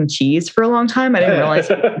talking cheese for a long time. I didn't realize.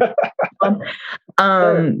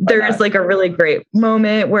 There's like a really great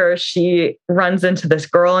moment where she runs into this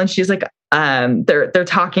girl, and she's like, they're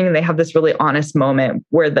talking, and they have this really honest moment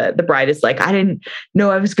where the bride is like, I didn't know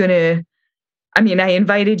I was I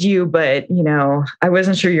invited you, but I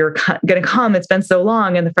wasn't sure you were going to come. It's been so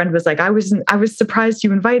long. And the friend was like, I was surprised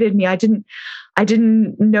you invited me. I didn't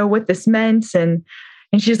know what this meant.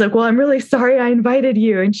 And she's like, well, I'm really sorry I invited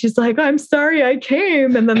you. And she's like, I'm sorry I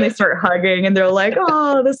came. And then they start hugging, and they're like,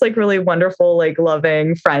 oh, this like really wonderful, like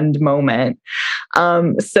loving friend moment.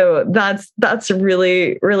 So that's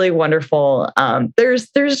really, really wonderful. There's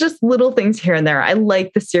just little things here and there. I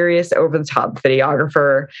like the serious, over the top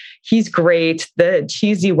videographer. He's great. The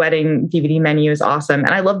cheesy wedding DVD menu is awesome.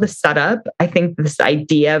 And I love the setup. I think this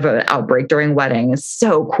idea of an outbreak during wedding is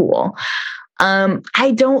so cool.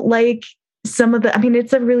 I don't like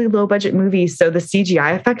it's a really low budget movie, so the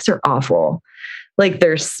CGI effects are awful. Like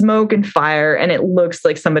there's smoke and fire, and it looks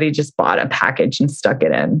like somebody just bought a package and stuck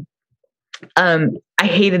it in. I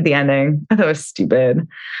hated the ending. I thought it was stupid.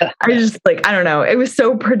 I was just like, I don't know. It was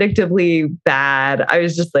so predictably bad. I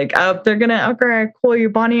was just like, oh, they're going to, okay, cool. You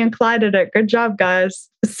Bonnie and Clyde did it. Good job, guys.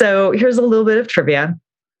 So here's a little bit of trivia.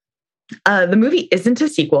 The movie isn't a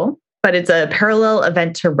sequel, but it's a parallel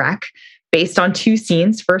event to Wreck, based on two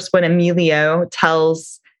scenes. First, when Emilio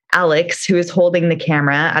tells Alex, who is holding the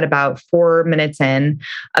camera at about 4 minutes in,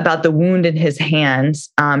 about the wound in his hand,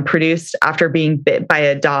 produced after being bit by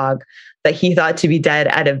a dog that he thought to be dead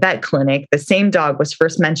at a vet clinic. The same dog was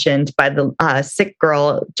first mentioned by the sick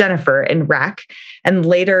girl, Jennifer, in Wreck, and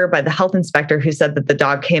later by the health inspector, who said that the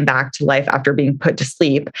dog came back to life after being put to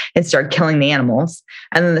sleep and started killing the animals.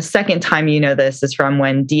 And then the second time this is from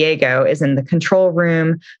when Diego is in the control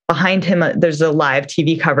room. Behind him, there's a live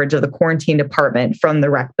TV coverage of the quarantine department from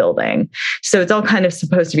the Wreck building. So it's all kind of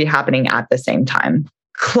supposed to be happening at the same time.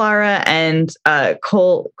 Clara and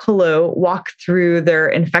Colo walk through their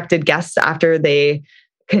infected guests after they're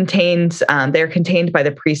contained by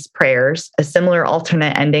the priest's prayers. A similar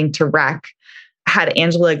alternate ending to Wreck had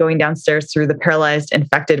Angela going downstairs through the paralyzed,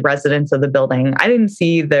 infected residents of the building. I didn't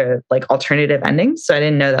see the alternative endings, so I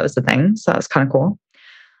didn't know that was a thing. So that was kind of cool.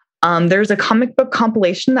 There's a comic book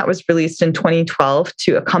compilation that was released in 2012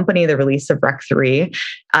 to accompany the release of Wreck 3,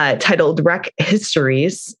 titled Wreck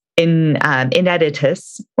Histories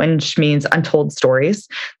Ineditus, which means untold stories.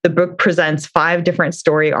 The book presents 5 different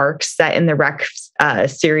story arcs set in the Wreck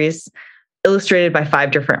series, illustrated by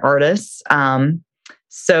 5 different artists.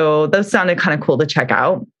 So those sounded kind of cool to check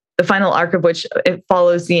out. The final arc of which it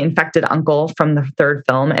follows the infected uncle from the third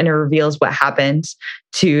film, and it reveals what happened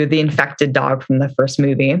to the infected dog from the first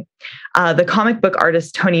movie. The comic book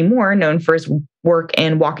artist Tony Moore, known for his work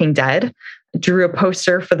in Walking Dead, drew a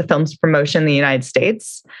poster for the film's promotion in the United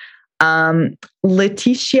States.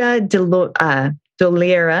 Leticia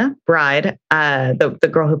Dolera, bride, the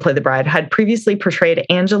girl who played the bride, had previously portrayed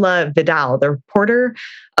Angela Vidal, the reporter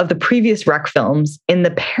of the previous Wreck films, in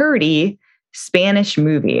the parody Spanish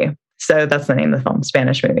movie. So that's the name of the film,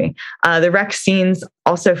 Spanish movie. The Wreck scenes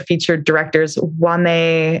also featured directors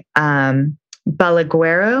Jaime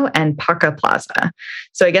Balaguero and Paco Plaza.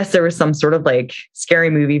 So I guess there was some sort of scary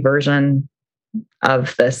movie version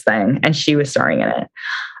of this thing, and she was starring in it.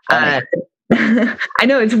 I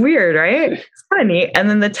know, it's weird, right? It's kind of neat. And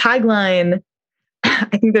then the tagline,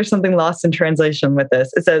 I think there's something lost in translation with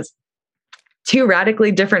this. It says, 2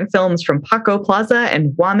 radically different films from Paco Plaza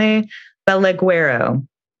and Jaime Balaguero.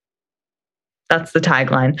 That's the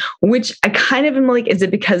tagline, which I kind of am like, is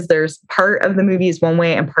it because there's part of the movie is one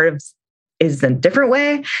way and part of is a different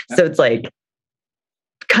way. So it's like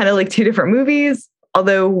kind of like two different movies,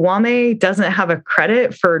 although Wame doesn't have a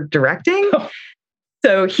credit for directing.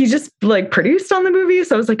 So he just like produced on the movie.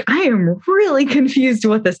 So I was like, I am really confused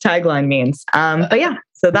what this tagline means. But yeah,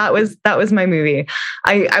 so that was my movie.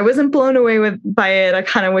 I wasn't blown away by it. I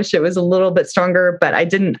kind of wish it was a little bit stronger, but I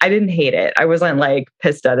didn't hate it. I wasn't like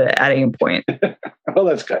pissed at it at any point. Well,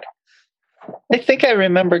 that's good. I think I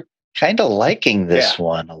remember kind of liking this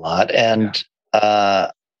one a lot, and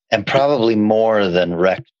probably more than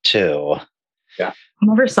Rec 2. Yeah, I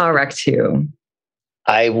never saw Rec 2.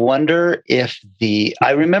 I wonder if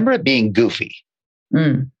I remember it being goofy.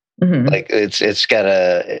 Mm-hmm. Like it's got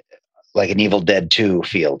an Evil Dead 2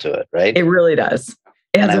 feel to it, right? It really does.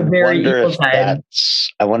 It has a very Evil Dead.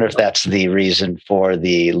 I wonder if that's the reason for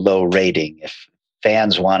the low rating. If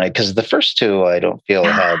fans wanted, because the first two I don't feel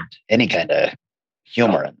had any kind of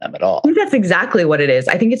humor in them at all. I think that's exactly what it is.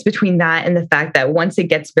 I think it's between that and the fact that once it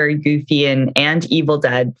gets very goofy and Evil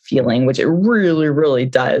Dead feeling, which it really, really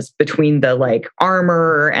does, between the like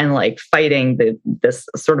armor and like fighting this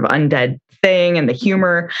sort of undead thing and the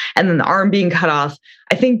humor and then the arm being cut off.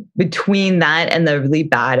 I think between that and the really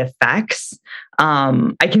bad effects,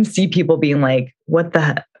 I can see people being like, what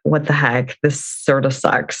the heck? This sort of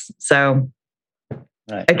sucks. So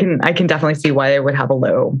right. I can definitely see why they would have a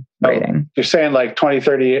low rating. You're saying like 20,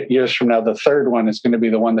 30 years from now, the third one is going to be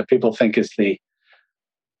the one that people think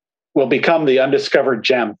will become the undiscovered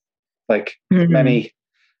gem, like many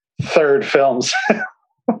third films.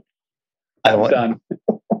 Done.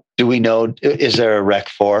 Do we know, is there a Rec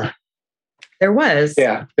 4? There was.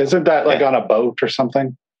 Yeah. Isn't that like on a boat or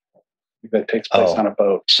something? That takes place on a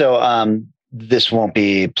boat. So, this won't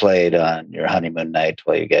be played on your honeymoon night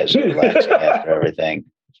while you guys are relaxing after everything.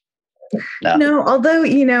 No, although,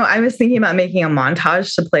 I was thinking about making a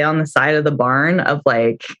montage to play on the side of the barn of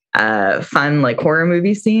like fun, like horror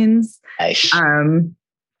movie scenes. Nice. And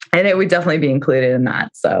it would definitely be included in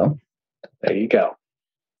that. So there you go.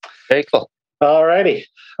 Very cool. All righty.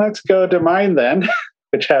 Let's go to mine then,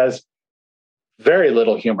 which has very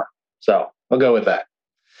little humor. So we'll go with that.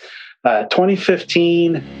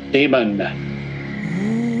 2015 Demon.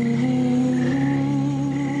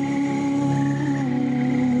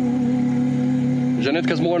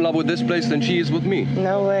 Janetka's more in love with this place than she is with me.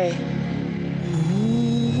 No way.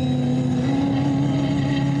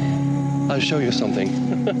 I'll show you something.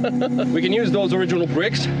 We can use those original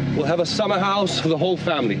bricks. We'll have a summer house for the whole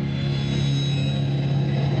family.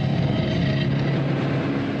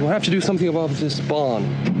 We'll have to do something about this barn.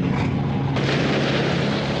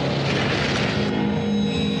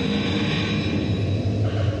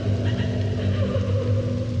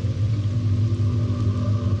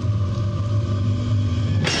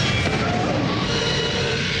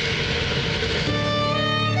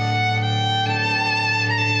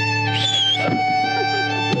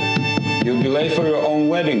 You'll be late for your own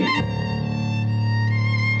wedding.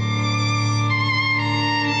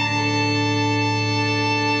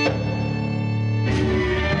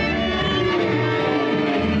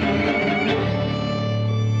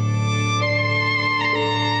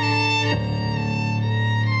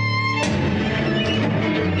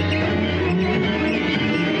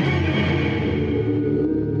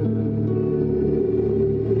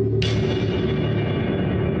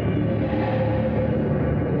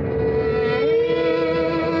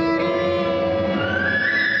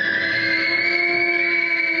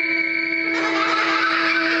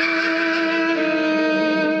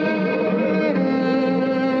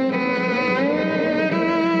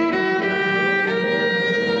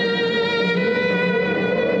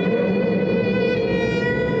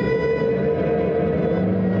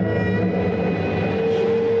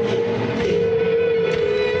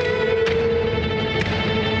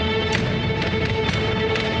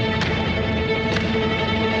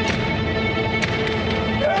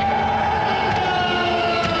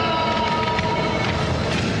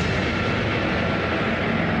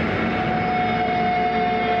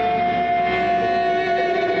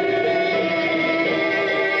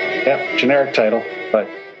 Yep, generic title, but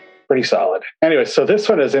pretty solid. Anyway, so this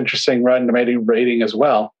one is interesting. Rotten Tomato rating as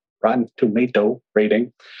well. Rotten Tomato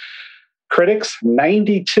rating. Critics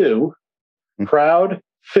 92, crowd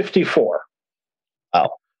 54.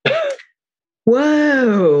 Wow.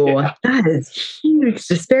 Whoa, yeah. That is huge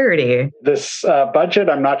disparity. This budget,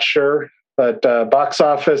 I'm not sure, but box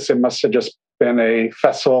office, it must have just been a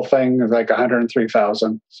festival thing, like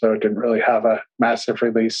 103,000. So it didn't really have a massive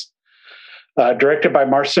release. Directed by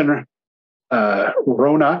Marcin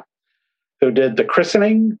Rona, who did The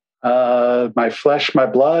Christening, My Flesh, My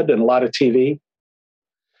Blood, and a lot of TV.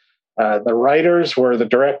 The writers were the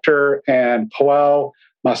director and Paweł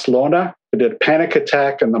Maslona, who did Panic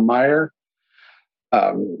Attack and The Mire.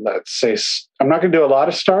 Let's say, I'm not going to do a lot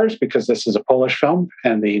of stars because this is a Polish film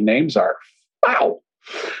and the names are wow.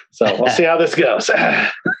 So we'll see how this goes.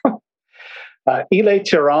 Ile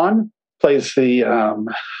Tiran plays the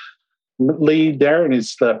lead there, and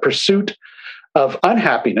it's The Pursuit of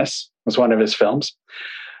Unhappiness was one of his films.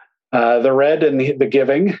 The Red and the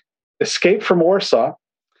Giving, Escape from Warsaw.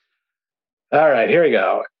 All right, here we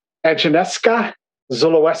go. Agnieszka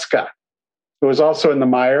Zolowiecka, who was also in The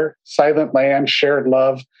Mire, Silent Land, Shared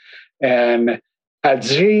Love, and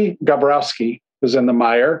Andrzej Gabrowski was in The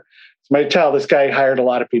Mire. You may tell this guy hired a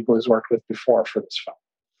lot of people he's worked with before for this film,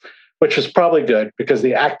 which was probably good because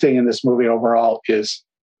the acting in this movie overall is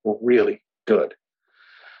really good.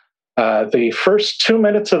 The first 2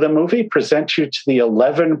 minutes of the movie present you to the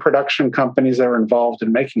 11 production companies that were involved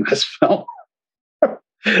in making this film.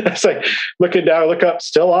 It's like looking down, look up,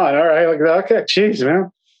 still on. All right, okay, geez,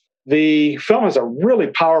 man. The film is a really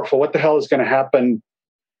powerful. What the hell is going to happen?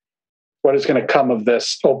 What is going to come of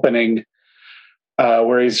this opening?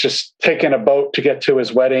 Where he's just taking a boat to get to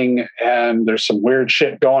his wedding, and there's some weird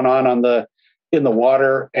shit going on in the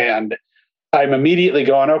water, and I'm immediately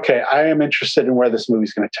going, okay, I am interested in where this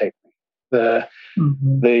movie's going to take me.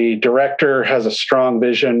 The director has a strong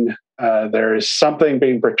vision. There is something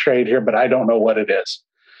being portrayed here, but I don't know what it is.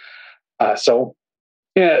 So,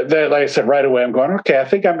 yeah, like I said, right away, I'm going, okay, I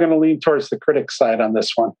think I'm going to lean towards the critic side on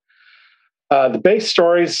this one. The base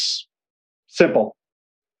story's simple,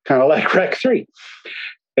 kind of like Rec 3,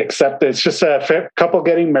 except it's just a couple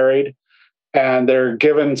getting married, and they're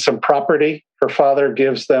given some property. Her father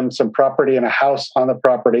gives them some property and a house on the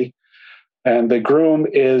property. And the groom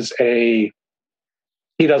he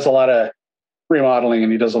does a lot of remodeling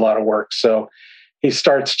and he does a lot of work. So he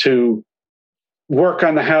starts to work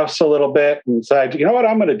on the house a little bit and decide, you know what,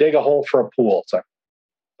 I'm going to dig a hole for a pool. So,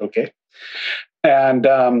 okay. And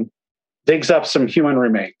digs up some human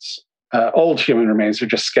remains, old human remains. They're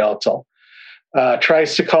just skeletal.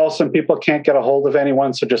 Tries to call some people, can't get a hold of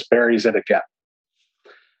anyone, so just buries it again.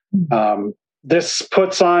 This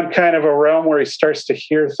puts on kind of a realm where he starts to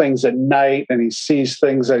hear things at night and he sees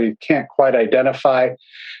things that he can't quite identify.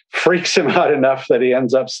 Freaks him out enough that he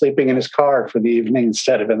ends up sleeping in his car for the evening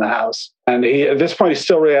instead of in the house. And at this point, he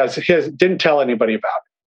still realizes he didn't tell anybody about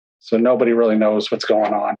it. So nobody really knows what's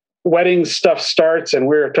going on. Wedding stuff starts, and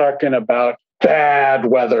we're talking about bad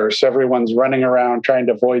weather. So everyone's running around trying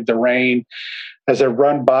to avoid the rain. As they're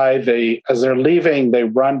leaving, they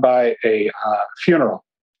run by a funeral.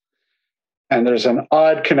 And there's an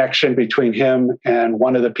odd connection between him and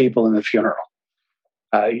one of the people in the funeral.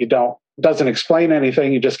 Doesn't explain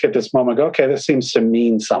anything. You just get this moment, go, okay, this seems to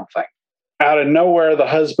mean something. Out of nowhere, the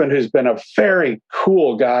husband, who's been a very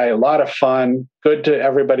cool guy, a lot of fun, good to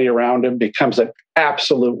everybody around him, becomes an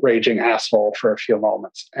absolute raging asshole for a few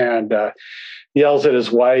moments and yells at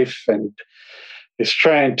his wife and is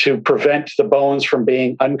trying to prevent the bones from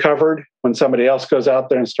being uncovered when somebody else goes out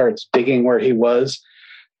there and starts digging where he was.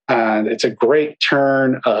 And it's a great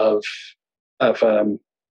turn of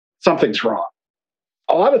something's wrong.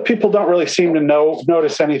 A lot of people don't really seem to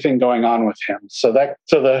notice anything going on with him. So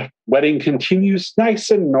the wedding continues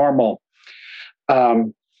nice and normal.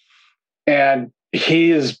 And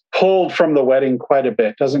he is pulled from the wedding quite a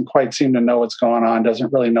bit, doesn't quite seem to know what's going on,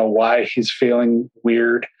 doesn't really know why he's feeling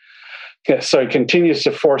weird. So he continues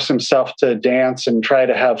to force himself to dance and try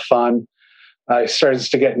to have fun. He starts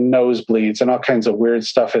to get nosebleeds and all kinds of weird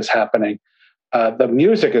stuff is happening. The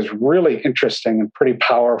music is really interesting and pretty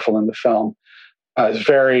powerful in the film. It's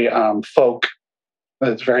very folk.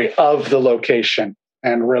 It's very of the location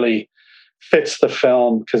and really fits the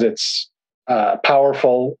film because it's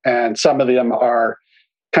powerful. And some of them are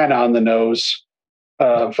kind of on the nose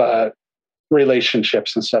of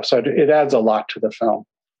relationships and stuff. So it adds a lot to the film.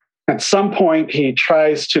 At some point, he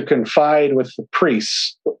tries to confide with a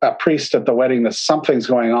priest at the wedding that something's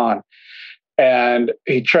going on. And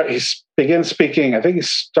he begins speaking, I think he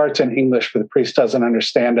starts in English, but the priest doesn't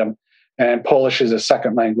understand him. And Polish is his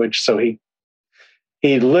second language. So he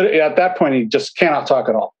literally, at that point, he just cannot talk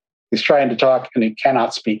at all. He's trying to talk and he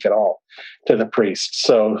cannot speak at all to the priest.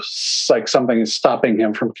 So it's like something is stopping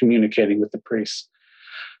him from communicating with the priest.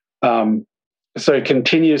 So he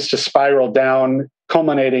continues to spiral down,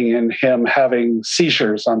 culminating in him having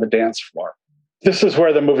seizures on the dance floor. This is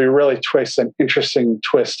where the movie really twists, an interesting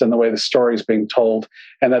twist in the way the story is being told,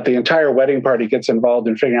 and that the entire wedding party gets involved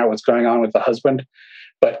in figuring out what's going on with the husband.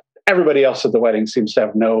 But everybody else at the wedding seems to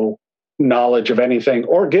have no knowledge of anything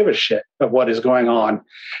or give a shit of what is going on.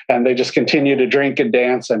 And they just continue to drink and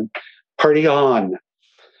dance and party on.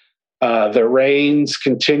 The rains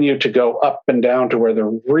continue to go up and down to where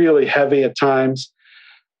they're really heavy at times,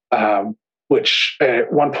 which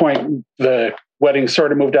at one point the wedding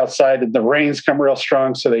sort of moved outside and the rains come real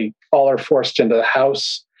strong. So they all are forced into the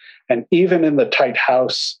house. And even in the tight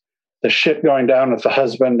house, the shit going down with the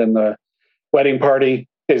husband and the wedding party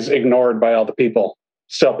is ignored by all the people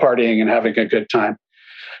still partying and having a good time.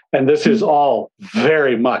 And this is all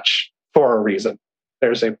very much for a reason.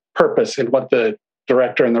 There's a purpose in what the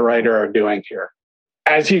director and the writer are doing here.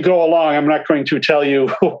 As you go along, I'm not going to tell you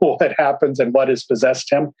what happens and what has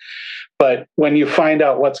possessed him. But when you find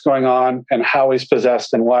out what's going on and how he's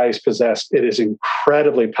possessed and why he's possessed, it is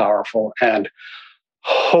incredibly powerful. And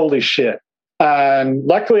holy shit. And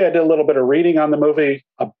luckily, I did a little bit of reading on the movie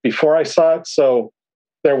before I saw it. So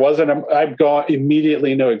there wasn't, I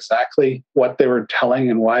immediately knew exactly what they were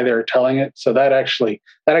telling and why they were telling it. So that actually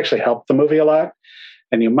helped the movie a lot.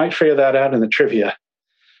 And you might figure that out in the trivia.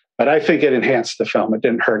 But I think it enhanced the film. It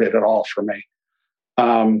didn't hurt it at all for me.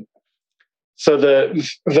 So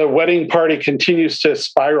the wedding party continues to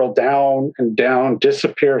spiral down and down,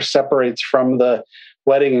 disappear, separates from the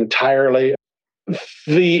wedding entirely.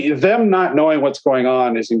 Them not knowing what's going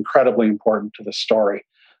on is incredibly important to the story.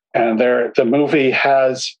 And the movie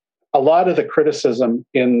has a lot of the criticism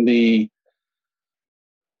in the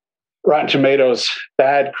Rotten Tomatoes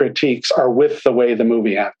bad critiques are with the way the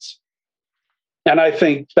movie ends. And I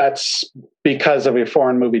think that's because of a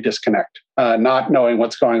foreign movie disconnect, not knowing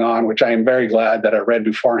what's going on, which I am very glad that I read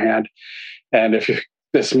beforehand. And if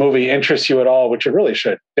this movie interests you at all, which it really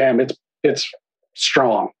should, damn, it's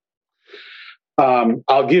strong.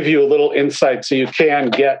 I'll give you a little insight so you can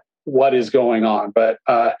get what is going on. But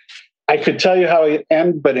I could tell you how it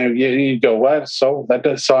ends, but you go, what? So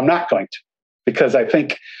I'm not going to, because I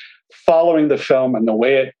think following the film and the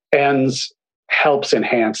way it ends helps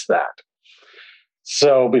enhance that.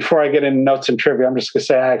 So before I get into notes and trivia, I'm just going to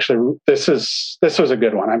say, actually, this was a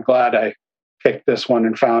good one. I'm glad I picked this one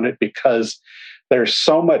and found it, because there's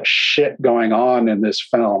so much shit going on in this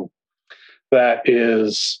film that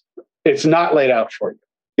it's not laid out for you.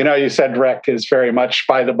 You know, you said Rec is very much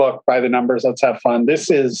by the book, by the numbers, let's have fun. This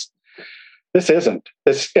isn't.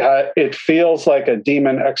 It feels like a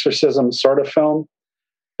demon exorcism sort of film,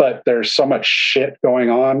 but there's so much shit going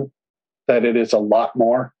on that it is a lot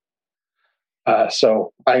more.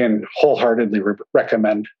 So I can wholeheartedly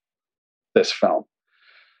recommend this film.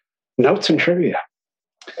 Notes and trivia.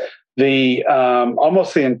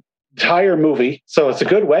 Almost the entire movie, so it's a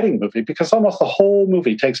good wedding movie because almost the whole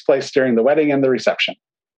movie takes place during the wedding and the reception,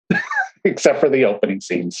 except for the opening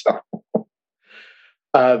scenes.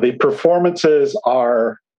 The performances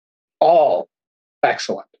are all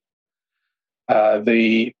excellent.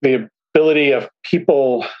 The ability of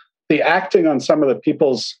people, the acting on some of the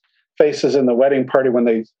people's faces in the wedding party, when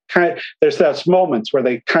they there's those moments where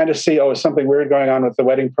they kind of see, oh, is something weird going on with the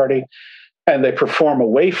wedding party, and they perform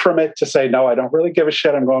away from it to say, no, I don't really give a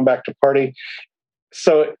shit, I'm going back to party.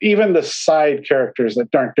 So even the side characters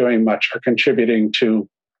that aren't doing much are contributing to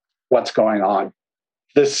what's going on.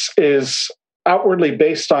 This is outwardly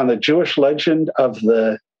based on the Jewish legend of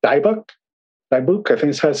the Dybbuk, I think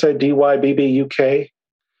it's how to say, D-Y-B-B-U-K.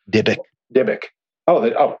 Dybbuk.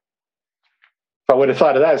 Oh, I would have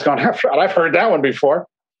thought of that. It's gone. I've heard that one before.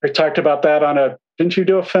 I talked about that didn't you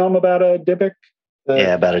do a film about a Dybbuk?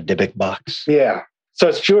 About a Dybbuk box. Yeah. So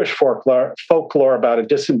it's Jewish folklore about a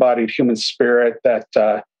disembodied human spirit that,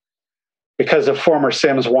 because of former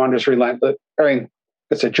sins, wanders relentless. I mean,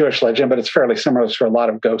 it's a Jewish legend, but it's fairly similar to a lot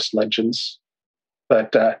of ghost legends.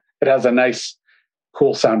 But it has a nice,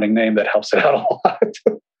 cool sounding name that helps it out a lot.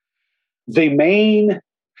 The main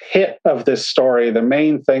hit of this story, the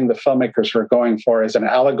main thing the filmmakers were going for, is an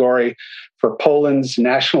allegory for Poland's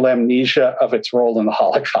national amnesia of its role in the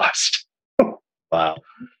Holocaust. Wow.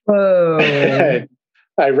 Whoa.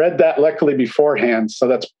 I read that luckily beforehand, so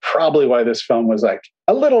that's probably why this film was like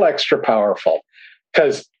a little extra powerful.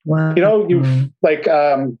 Because, wow. You know, you like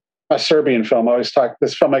a Serbian film, this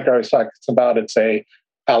filmmaker always talks about it's a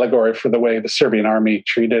allegory for the way the Serbian army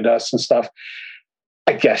treated us and stuff.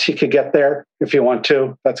 I guess you could get there if you want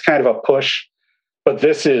to. That's kind of a push. But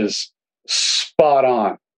this is spot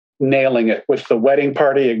on, nailing it with the wedding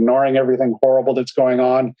party, ignoring everything horrible that's going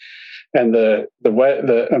on, and the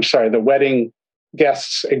wedding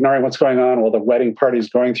guests ignoring what's going on while the wedding party's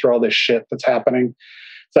going through all this shit that's happening.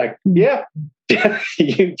 It's like, yeah,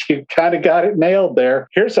 you kind of got it nailed there.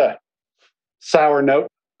 Here's a sour note.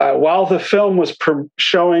 While the film was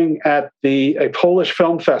showing at a Polish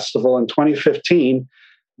film festival in 2015,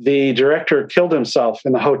 the director killed himself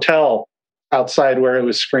in the hotel outside where it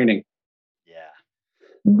was screening. Yeah.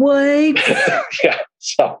 What? Yeah.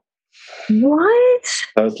 So What?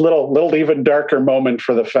 So it's a little even darker moment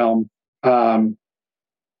for the film.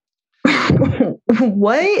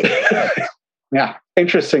 What? Yeah,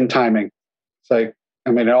 interesting timing. It's like,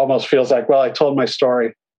 I mean, it almost feels like, well, I told my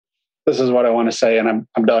story. This is what I want to say, and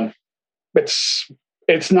I'm done.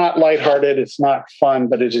 It's not lighthearted, it's not fun,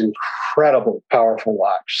 but it's an incredible, powerful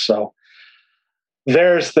watch. So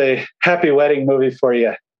there's the happy wedding movie for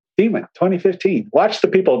you. Demon 2015. Watch the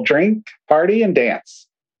people drink, party, and dance.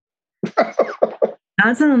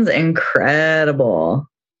 That sounds incredible.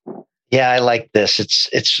 Yeah, I like this.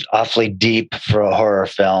 It's awfully deep for a horror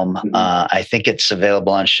film. Mm-hmm. I think it's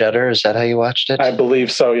available on Shudder. Is that how you watched it? I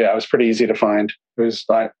believe so. Yeah, it was pretty easy to find. It was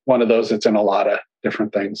like one of those that's in a lot of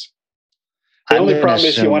different things. The only problem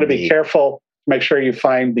is you want to be careful. Make sure you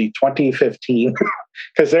find the 2015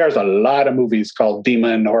 because there's a lot of movies called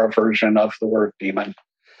Demon or a version of the word demon.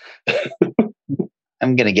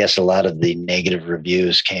 I'm going to guess a lot of the negative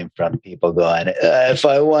reviews came from people going, if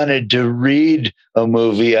I wanted to read a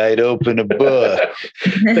movie, I'd open a book.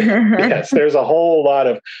 Yes, there's a whole lot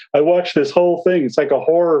of, I watched this whole thing. It's like a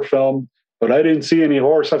horror film, but I didn't see any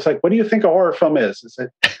horror. So I was like, what do you think a horror film is?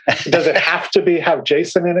 Does it have to have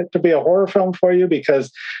Jason in it to be a horror film for you?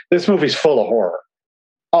 Because this movie's full of horror.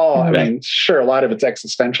 Oh, I mean, sure, a lot of it's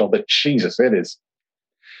existential, but Jesus,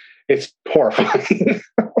 it's horrifying.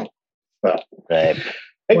 Well, right.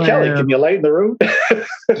 Hey, wow. Kelly, can you lighten the room?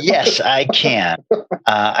 Yes, I can.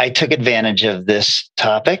 I took advantage of this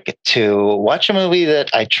topic to watch a movie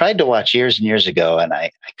that I tried to watch years and years ago, and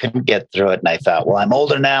I couldn't get through it. And I thought, well, I'm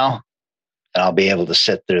older now, and I'll be able to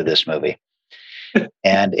sit through this movie.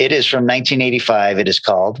 And it is from 1985. It is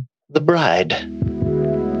called The Bride.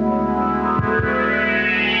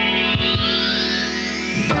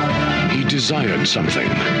 He desired something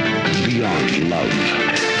beyond love.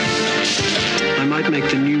 I might make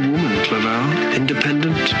the new woman, Clerval,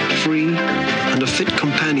 independent, free, and a fit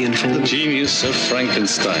companion for the genius of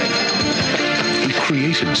Frankenstein. He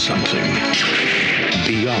created something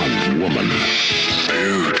beyond woman.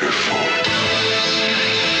 Beautiful.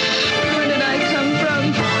 Where did I come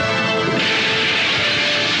from?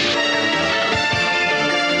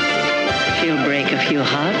 She'll break a few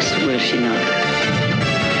hearts, will she not?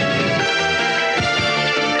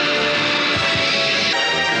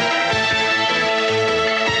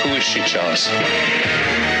 Who is she, Charles?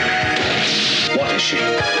 What is she?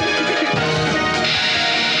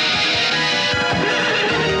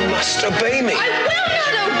 You must obey me. I will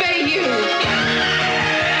not obey you.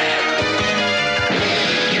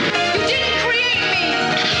 You didn't create me.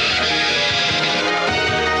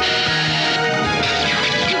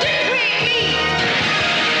 You didn't create me.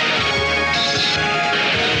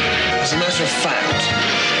 As a matter of fact,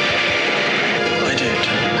 I did.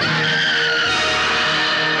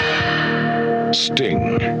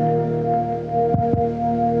 Sting.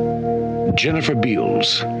 Jennifer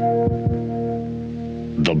Beals.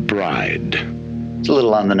 The Bride. It's a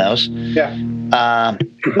little on the nose. Yeah.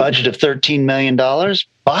 Budget of $13 million.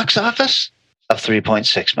 Box office of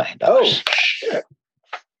 $3.6 million. Oh, shit.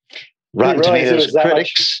 Rotten Tomatoes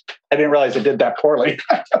critics. I didn't realize it did that poorly.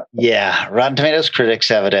 Yeah. Rotten Tomatoes critics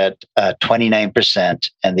have it at 29%,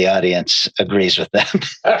 and the audience agrees with them.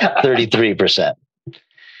 33%.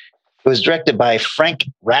 It was directed by Frank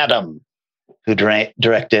Radham, who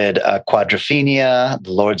directed Quadrophenia,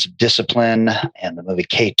 The Lords of Discipline, and the movie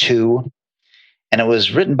K2. And it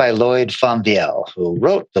was written by Lloyd Fonvielle, who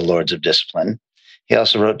wrote The Lords of Discipline. He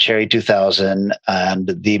also wrote Cherry 2000 and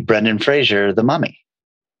the Brendan Fraser, The Mummy.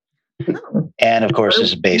 And, of course,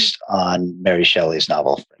 is based on Mary Shelley's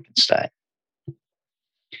novel, Frankenstein.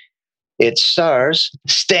 It stars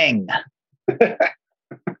Sting.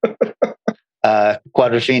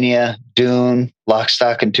 Quadrophenia, Dune, Lock,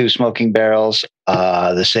 Stock, and Two Smoking Barrels,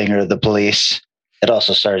 the singer of The Police. It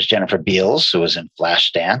also stars Jennifer Beals, who was in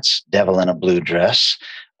Flashdance, Devil in a Blue Dress,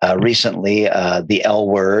 recently The L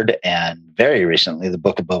Word, and very recently The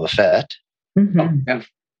Book of Boba Fett. Mm-hmm. Oh, yeah.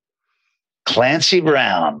 Clancy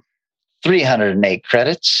Brown, 308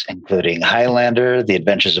 credits, including Highlander, The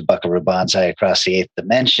Adventures of Buckaroo Banzai Across the Eighth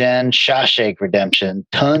Dimension, Shawshank Redemption,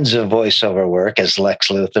 tons of voiceover work as Lex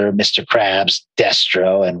Luthor, Mr. Krabs,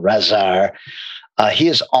 Destro, and Razar. He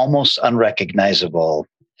is almost unrecognizable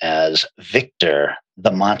as Victor,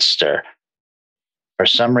 the monster. For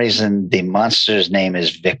some reason, the monster's name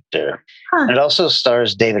is Victor. Huh. And it also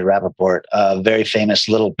stars David Rappaport, a very famous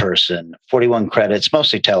little person, 41 credits,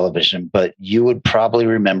 mostly television, but you would probably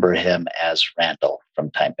remember him as Randall from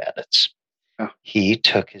Time Bandits. Oh. He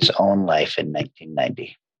took his own life in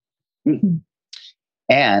 1990. Mm-hmm.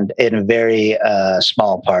 And in a very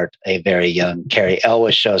small part, a very young Cary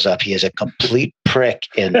Elwes shows up. He is a complete prick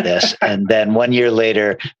in this, and then 1 year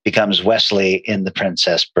later becomes Wesley in The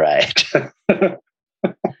Princess Bride.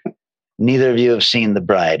 Neither of you have seen The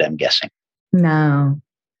Bride, I'm guessing. No.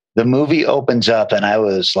 The movie opens up and I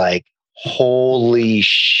was like, holy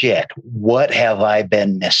shit, what have I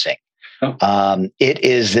been missing? It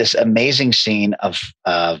is this amazing scene of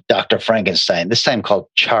Dr. Frankenstein, this time called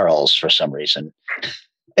Charles for some reason.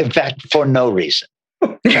 In fact, for no reason.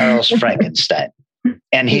 Charles Frankenstein.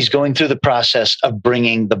 And he's going through the process of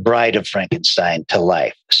bringing the bride of Frankenstein to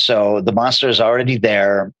life. So the monster is already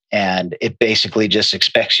there, and it basically just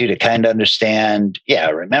expects you to kind of understand,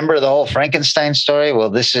 remember the whole Frankenstein story?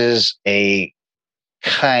 Well, this is a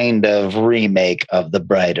kind of remake of the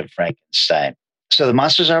Bride of Frankenstein. So the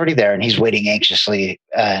monster's already there, and he's waiting anxiously,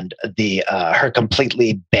 and her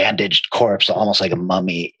completely bandaged corpse, almost like a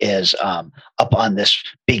mummy, is up on this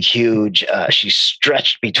big, huge. She's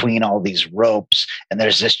stretched between all these ropes, and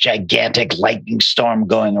there's this gigantic lightning storm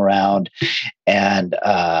going around, and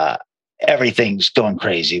everything's going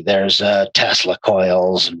crazy. There's Tesla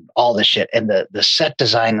coils and all this shit, and the set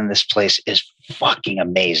design in this place is fucking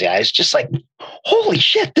amazing. I was just like, holy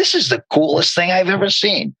shit, this is the coolest thing I've ever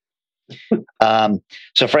seen.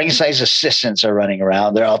 So Frankenstein's assistants are running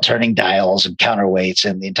around. They're all turning dials and counterweights,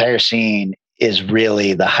 and the entire scene is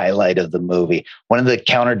really the highlight of the movie. One of the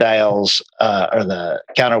counter dials or the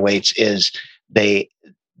counterweights is they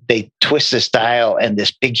twist this dial, and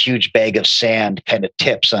this big, huge bag of sand kind of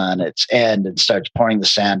tips on its end and starts pouring the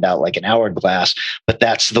sand out like an hourglass. But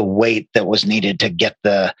that's the weight that was needed to get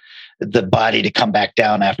the body to come back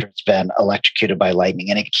down after it's been electrocuted by lightning,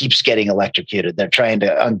 and it keeps getting electrocuted. They're trying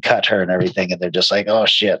to uncut her and everything, and they're just like, oh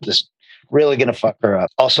shit, this is really going to fuck her up.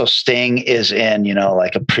 Also, Sting is in,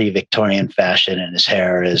 like a pre-Victorian fashion, and his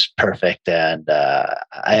hair is perfect. And I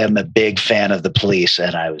am a big fan of The Police,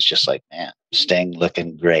 and I was just like, man, Sting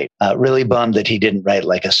looking great. Really bummed that he didn't write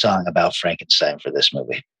like a song about Frankenstein for this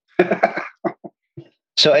movie.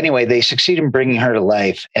 So anyway, they succeed in bringing her to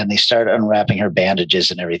life, and they start unwrapping her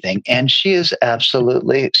bandages and everything. And she is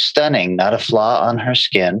absolutely stunning. Not a flaw on her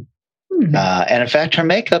skin. And in fact, her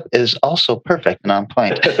makeup is also perfect and on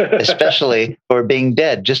point, especially for being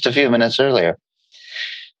dead just a few minutes earlier.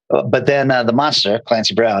 But then the monster,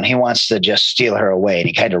 Clancy Brown, he wants to just steal her away, and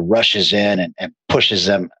he kind of rushes in and pushes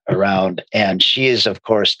them around. And she is, of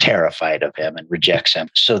course, terrified of him and rejects him.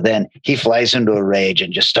 So then he flies into a rage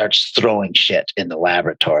and just starts throwing shit in the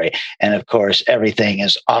laboratory. And of course, everything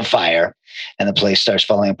is on fire, and the place starts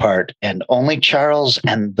falling apart. And only Charles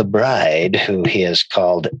and the bride, who he has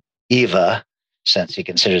called Eva, since he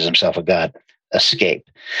considers himself a god, escape.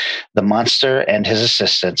 The monster and his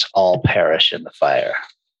assistants all perish in the fire.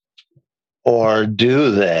 Or do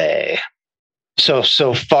they? So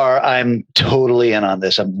far, I'm totally in on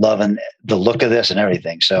this. I'm loving the look of this and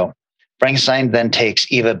everything. So Frankenstein then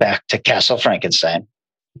takes Eva back to Castle Frankenstein,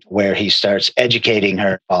 where he starts educating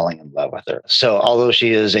her, falling in love with her. So although she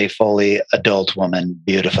is a fully adult woman,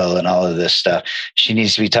 beautiful and all of this stuff, she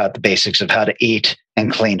needs to be taught the basics of how to eat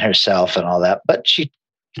and clean herself and all that. But she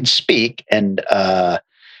can speak, and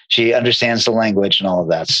she understands the language and all of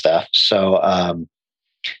that stuff. So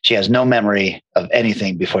she has no memory of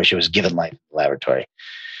anything before she was given life in the laboratory.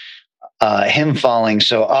 Him falling,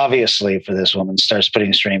 so obviously for this woman, starts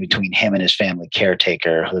putting a strain between him and his family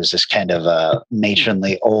caretaker, who is this kind of a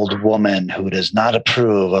matronly old woman who does not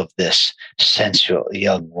approve of this sensual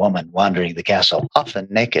young woman wandering the castle, often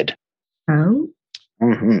naked. Oh.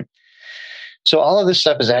 Mm-hmm. So all of this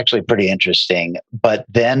stuff is actually pretty interesting, but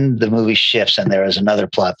then the movie shifts, and there is another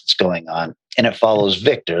plot that's going on, and it follows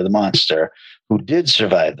Victor, the monster, who did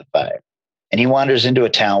survive the fire. And he wanders into a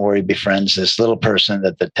town where he befriends this little person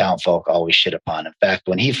that the town folk always shit upon. In fact,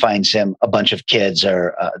 when he finds him, a bunch of kids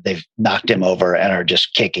they've knocked him over and are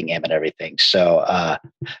just kicking him and everything. So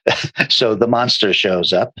the monster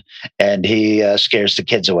shows up, and he scares the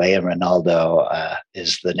kids away. And Ronaldo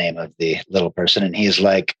is the name of the little person. And he's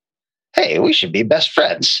like, hey, we should be best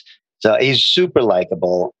friends. So he's super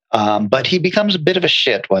likable. But he becomes a bit of a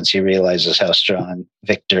shit once he realizes how strong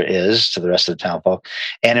Victor is to the rest of the townfolk.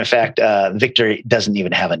 And in fact, Victor doesn't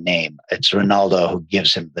even have a name. It's Ronaldo who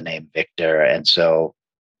gives him the name Victor. And so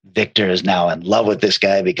Victor is now in love with this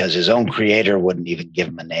guy because his own creator wouldn't even give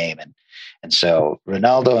him a name. And so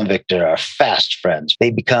Ronaldo and Victor are fast friends.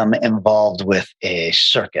 They become involved with a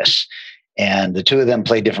circus. And the two of them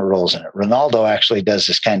play different roles in it. Ronaldo actually does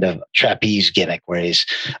this kind of trapeze gimmick where he's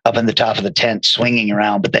up in the top of the tent swinging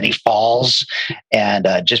around, but then he falls. And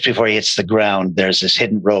just before he hits the ground, there's this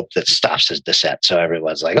hidden rope that stops his descent. So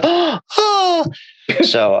everyone's like, oh.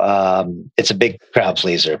 So it's a big crowd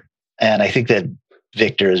pleaser. And I think that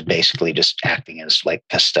Victor is basically just acting as like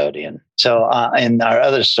custodian. So in our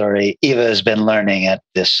other story, Eva has been learning at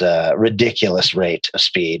this ridiculous rate of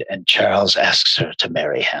speed, and Charles asks her to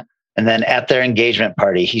marry him. And then at their engagement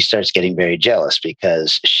party, he starts getting very jealous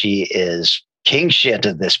because she is king shit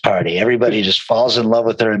at this party. Everybody just falls in love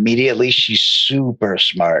with her immediately. She's super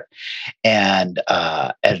smart and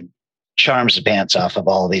charms the pants off of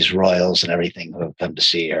all of these royals and everything who have come to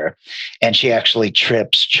see her. And she actually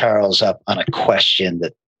trips Charles up on a question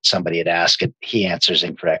that somebody had asked, and he answers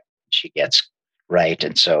incorrect. She gets right.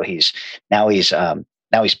 And so he's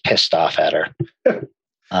pissed off at her.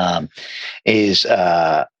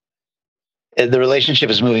 The relationship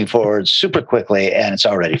is moving forward super quickly, and it's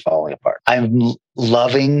already falling apart. I'm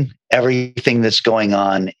loving everything that's going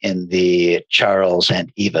on in the Charles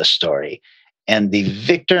and Eva story. And the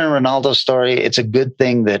Victor and Ronaldo story, it's a good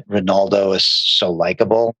thing that Ronaldo is so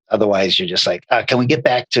likable. Otherwise, you're just like, can we get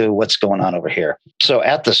back to what's going on over here? So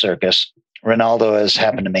at the circus, Ronaldo has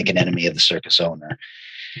happened to make an enemy of the circus owner.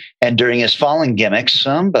 And during his falling gimmick,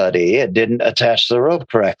 somebody didn't attach the rope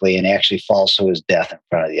correctly, and he actually falls to his death in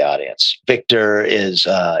front of the audience. Victor is,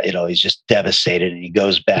 he's just devastated, and he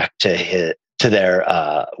goes back to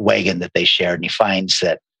their wagon that they shared, and he finds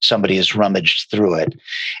that somebody has rummaged through it,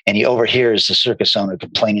 and he overhears the circus owner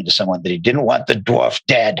complaining to someone that he didn't want the dwarf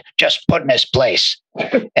dead, just put in his place.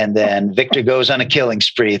 And then Victor goes on a killing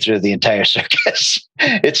spree through the entire circus.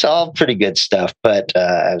 It's all pretty good stuff, but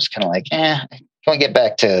I was kind of like, can we get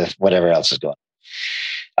back to whatever else is going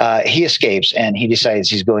on? He escapes, and he decides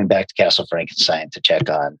he's going back to Castle Frankenstein to check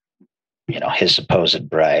on, his supposed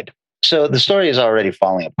bride. So the story is already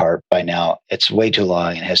falling apart by now. It's way too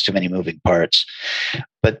long and has too many moving parts.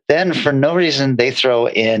 But then for no reason, they throw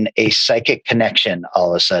in a psychic connection all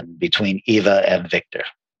of a sudden between Eva and Victor.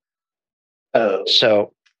 Oh.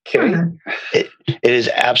 So it is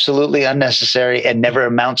absolutely unnecessary and never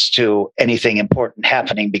amounts to anything important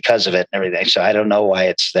happening because of it and everything. So I don't know why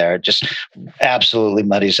it's there. It just absolutely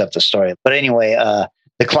muddies up the story. But anyway,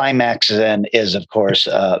 the climax then is, of course,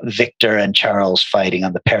 Victor and Charles fighting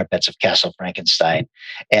on the parapets of Castle Frankenstein.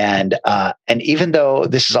 And even though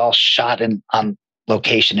this is all shot on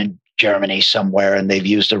location in Germany somewhere, and they've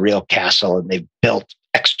used a real castle and they've built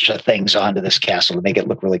extra things onto this castle to make it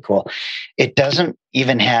look really cool, it doesn't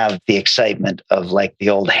even have the excitement of like the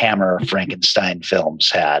old Hammer Frankenstein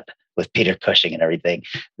films had with Peter Cushing and everything.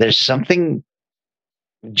 There's something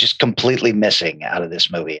just completely missing out of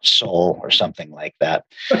this movie, soul or something like that.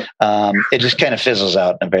 It just kind of fizzles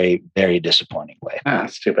out in a very, very disappointing way.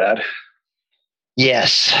 That's too bad.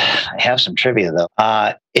 Yes, I have some trivia though.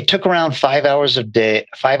 It took around 5 hours a day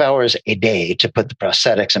to put the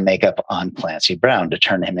prosthetics and makeup on Clancy Brown to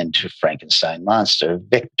turn him into Frankenstein monster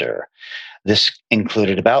Victor. This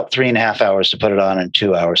included about 3.5 hours to put it on and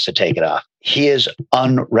 2 hours to take it off. He is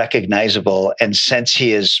unrecognizable, and since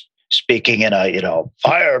he is speaking in a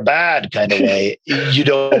fire bad kind of way, you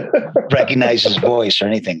don't recognize his voice or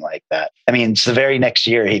anything like that. I mean, it's the very next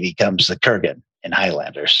year he becomes the Kurgan in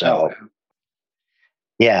Highlander. So.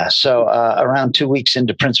 Yeah, so around 2 weeks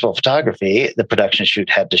into principal photography, the production shoot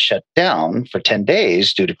had to shut down for 10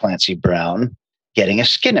 days due to Clancy Brown getting a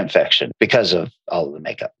skin infection because of all of the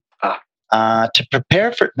makeup. To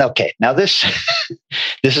prepare for, okay, now this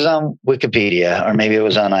is on Wikipedia, or maybe it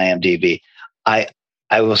was on IMDb. I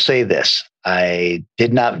will say this: I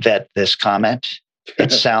did not vet this comment.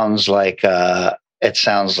 It sounds like a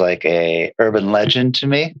urban legend to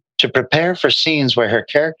me. To prepare for scenes where her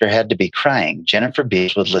character had to be crying, Jennifer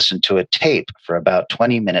Beals would listen to a tape for about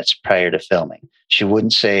 20 minutes prior to filming. She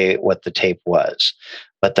wouldn't say what the tape was,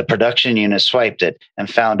 but the production unit swiped it and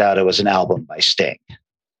found out it was an album by Sting.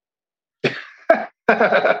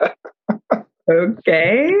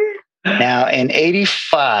 Okay. Now, in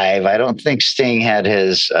 '85, I don't think Sting had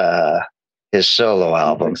his solo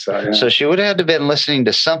album. So she would have had to have been listening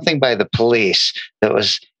to something by the Police that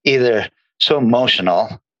was either so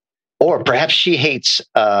emotional, or perhaps she hates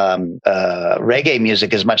reggae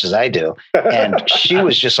music as much as I do. And she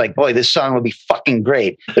was just like, boy, this song would be fucking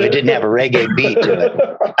great if it didn't have a reggae beat to it.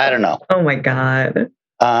 I don't know. Oh, my God.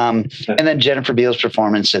 And then Jennifer Beals'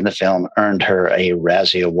 performance in the film earned her a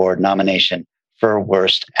Razzie Award nomination for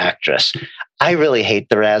Worst Actress. I really hate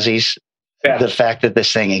the Razzies. Yeah. The fact that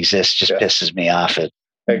this thing exists just pisses me off. I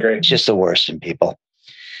agree. It's just the worst in people.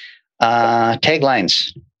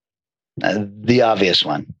 Taglines. The obvious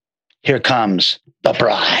one. Here comes the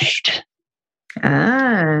bride.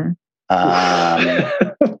 I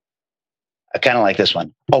kind of like this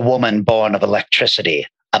one. A woman born of electricity.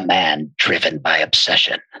 A man driven by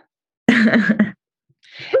obsession.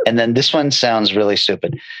 And then this one sounds really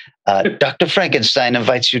stupid. Dr. Frankenstein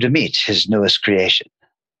invites you to meet his newest creation.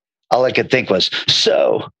 All I could think was,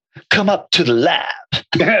 so come up to the lab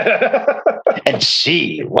and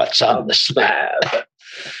see what's on the slab.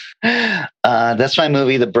 That's my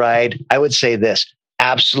movie, The Bride. I would say this,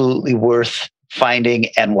 absolutely worth finding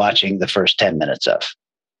and watching the first 10 minutes of.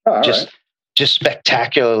 Oh, Just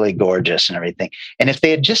spectacularly gorgeous and everything. And if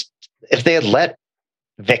they had let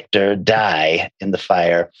Victor die in the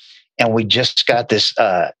fire, and we just got this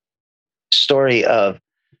story of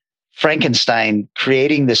Frankenstein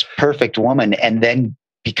creating this perfect woman and then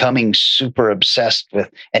becoming super obsessed with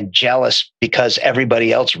and jealous because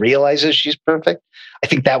everybody else realizes she's perfect. I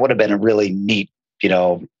think that would have been a really neat,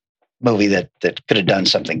 movie that could have done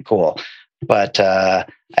something cool. But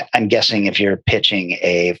I'm guessing if you're pitching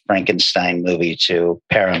a Frankenstein movie to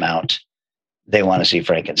Paramount, they want to see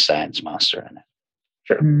Frankenstein's monster in it.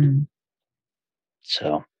 Sure. Mm.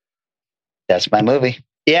 So that's my movie.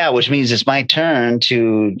 Yeah, which means it's my turn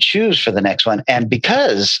to choose for the next one. And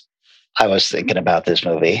because I was thinking about this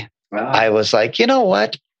movie, I was like, you know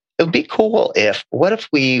what? It would be cool what if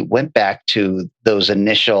we went back to those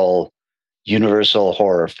initial Universal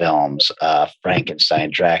horror films, Frankenstein,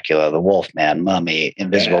 Dracula, The Wolfman, Mummy,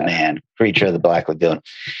 Invisible Man, Creature of the Black Lagoon.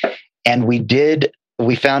 And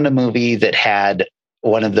we found a movie that had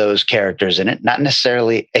one of those characters in it, not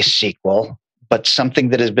necessarily a sequel, but something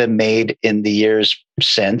that has been made in the years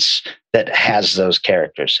since that has those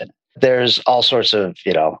characters in it. There's all sorts of,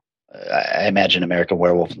 I imagine American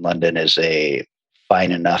Werewolf in London is a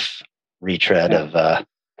fine enough retread of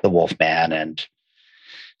The Wolfman and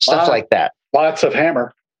stuff like that. Lots of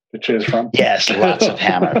Hammer to choose from. Yes, lots of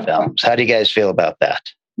Hammer films. How do you guys feel about that?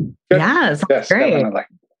 Yes, great. Definitely.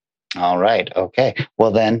 All right. Okay.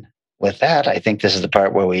 Well, then with that, I think this is the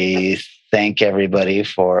part where we thank everybody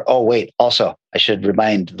for. Oh, wait. Also, I should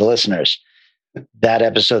remind the listeners that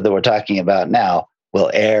episode that we're talking about now will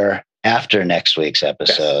air after next week's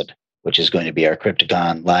episode, which is going to be our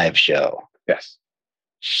Crypticon live show. Yes.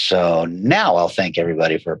 So now I'll thank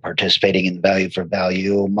everybody for participating in the value for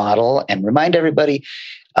value model and remind everybody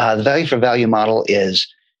the value for value model is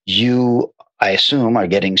you, I assume, are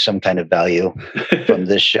getting some kind of value from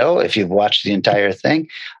this show if you've watched the entire thing.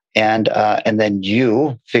 And then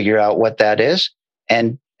you figure out what that is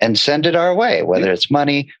and send it our way, whether it's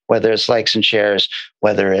money, whether it's likes and shares,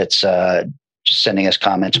 whether it's just sending us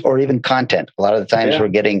comments or even content. A lot of the times we're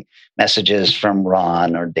getting messages from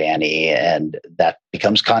Ron or Danny, and that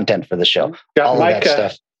becomes content for the show. Got all Micah, of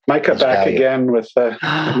that stuff. Micah back again with the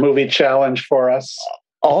movie challenge for us.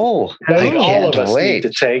 Oh, I think all can't of us wait. need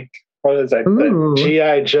to take, what is that, the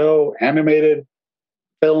G.I. Joe animated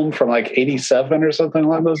film from like 87 or something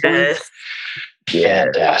along those lines.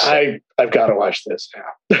 Fantastic. I've got to watch this now.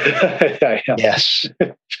 I am yes.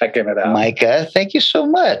 checking it out. Micah, thank you so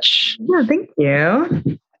much. Yeah, thank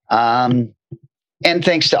you. And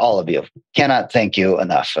thanks to all of you. Cannot thank you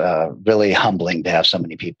enough. Really humbling to have so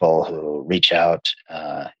many people who reach out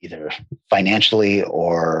either financially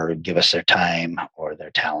or give us their time or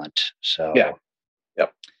their talent. So, Yep.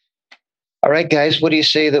 All right, guys, what do you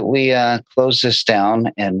say that we close this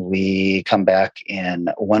down and we come back in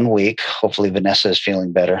 1 week? Hopefully Vanessa is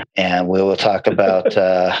feeling better. And we will talk about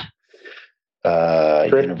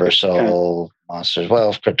Universal Monsters.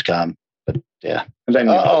 Well, Crypticon, but yeah. And then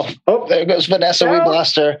there goes Vanessa. We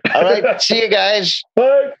lost her. All right, see you guys.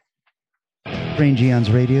 Bye. Strange Eons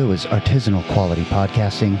Radio is artisanal quality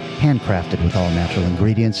podcasting, handcrafted with all natural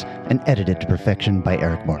ingredients, and edited to perfection by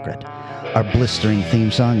Eric Morgret. Our blistering theme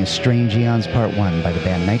song is Strange Eons Part 1 by the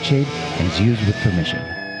band Nightshade and is used with permission.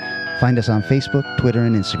 Find us on Facebook, Twitter,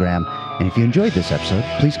 and Instagram. And if you enjoyed this episode,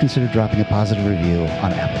 please consider dropping a positive review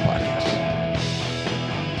on Apple Podcasts.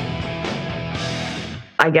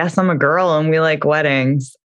 I guess I'm a girl and we like weddings.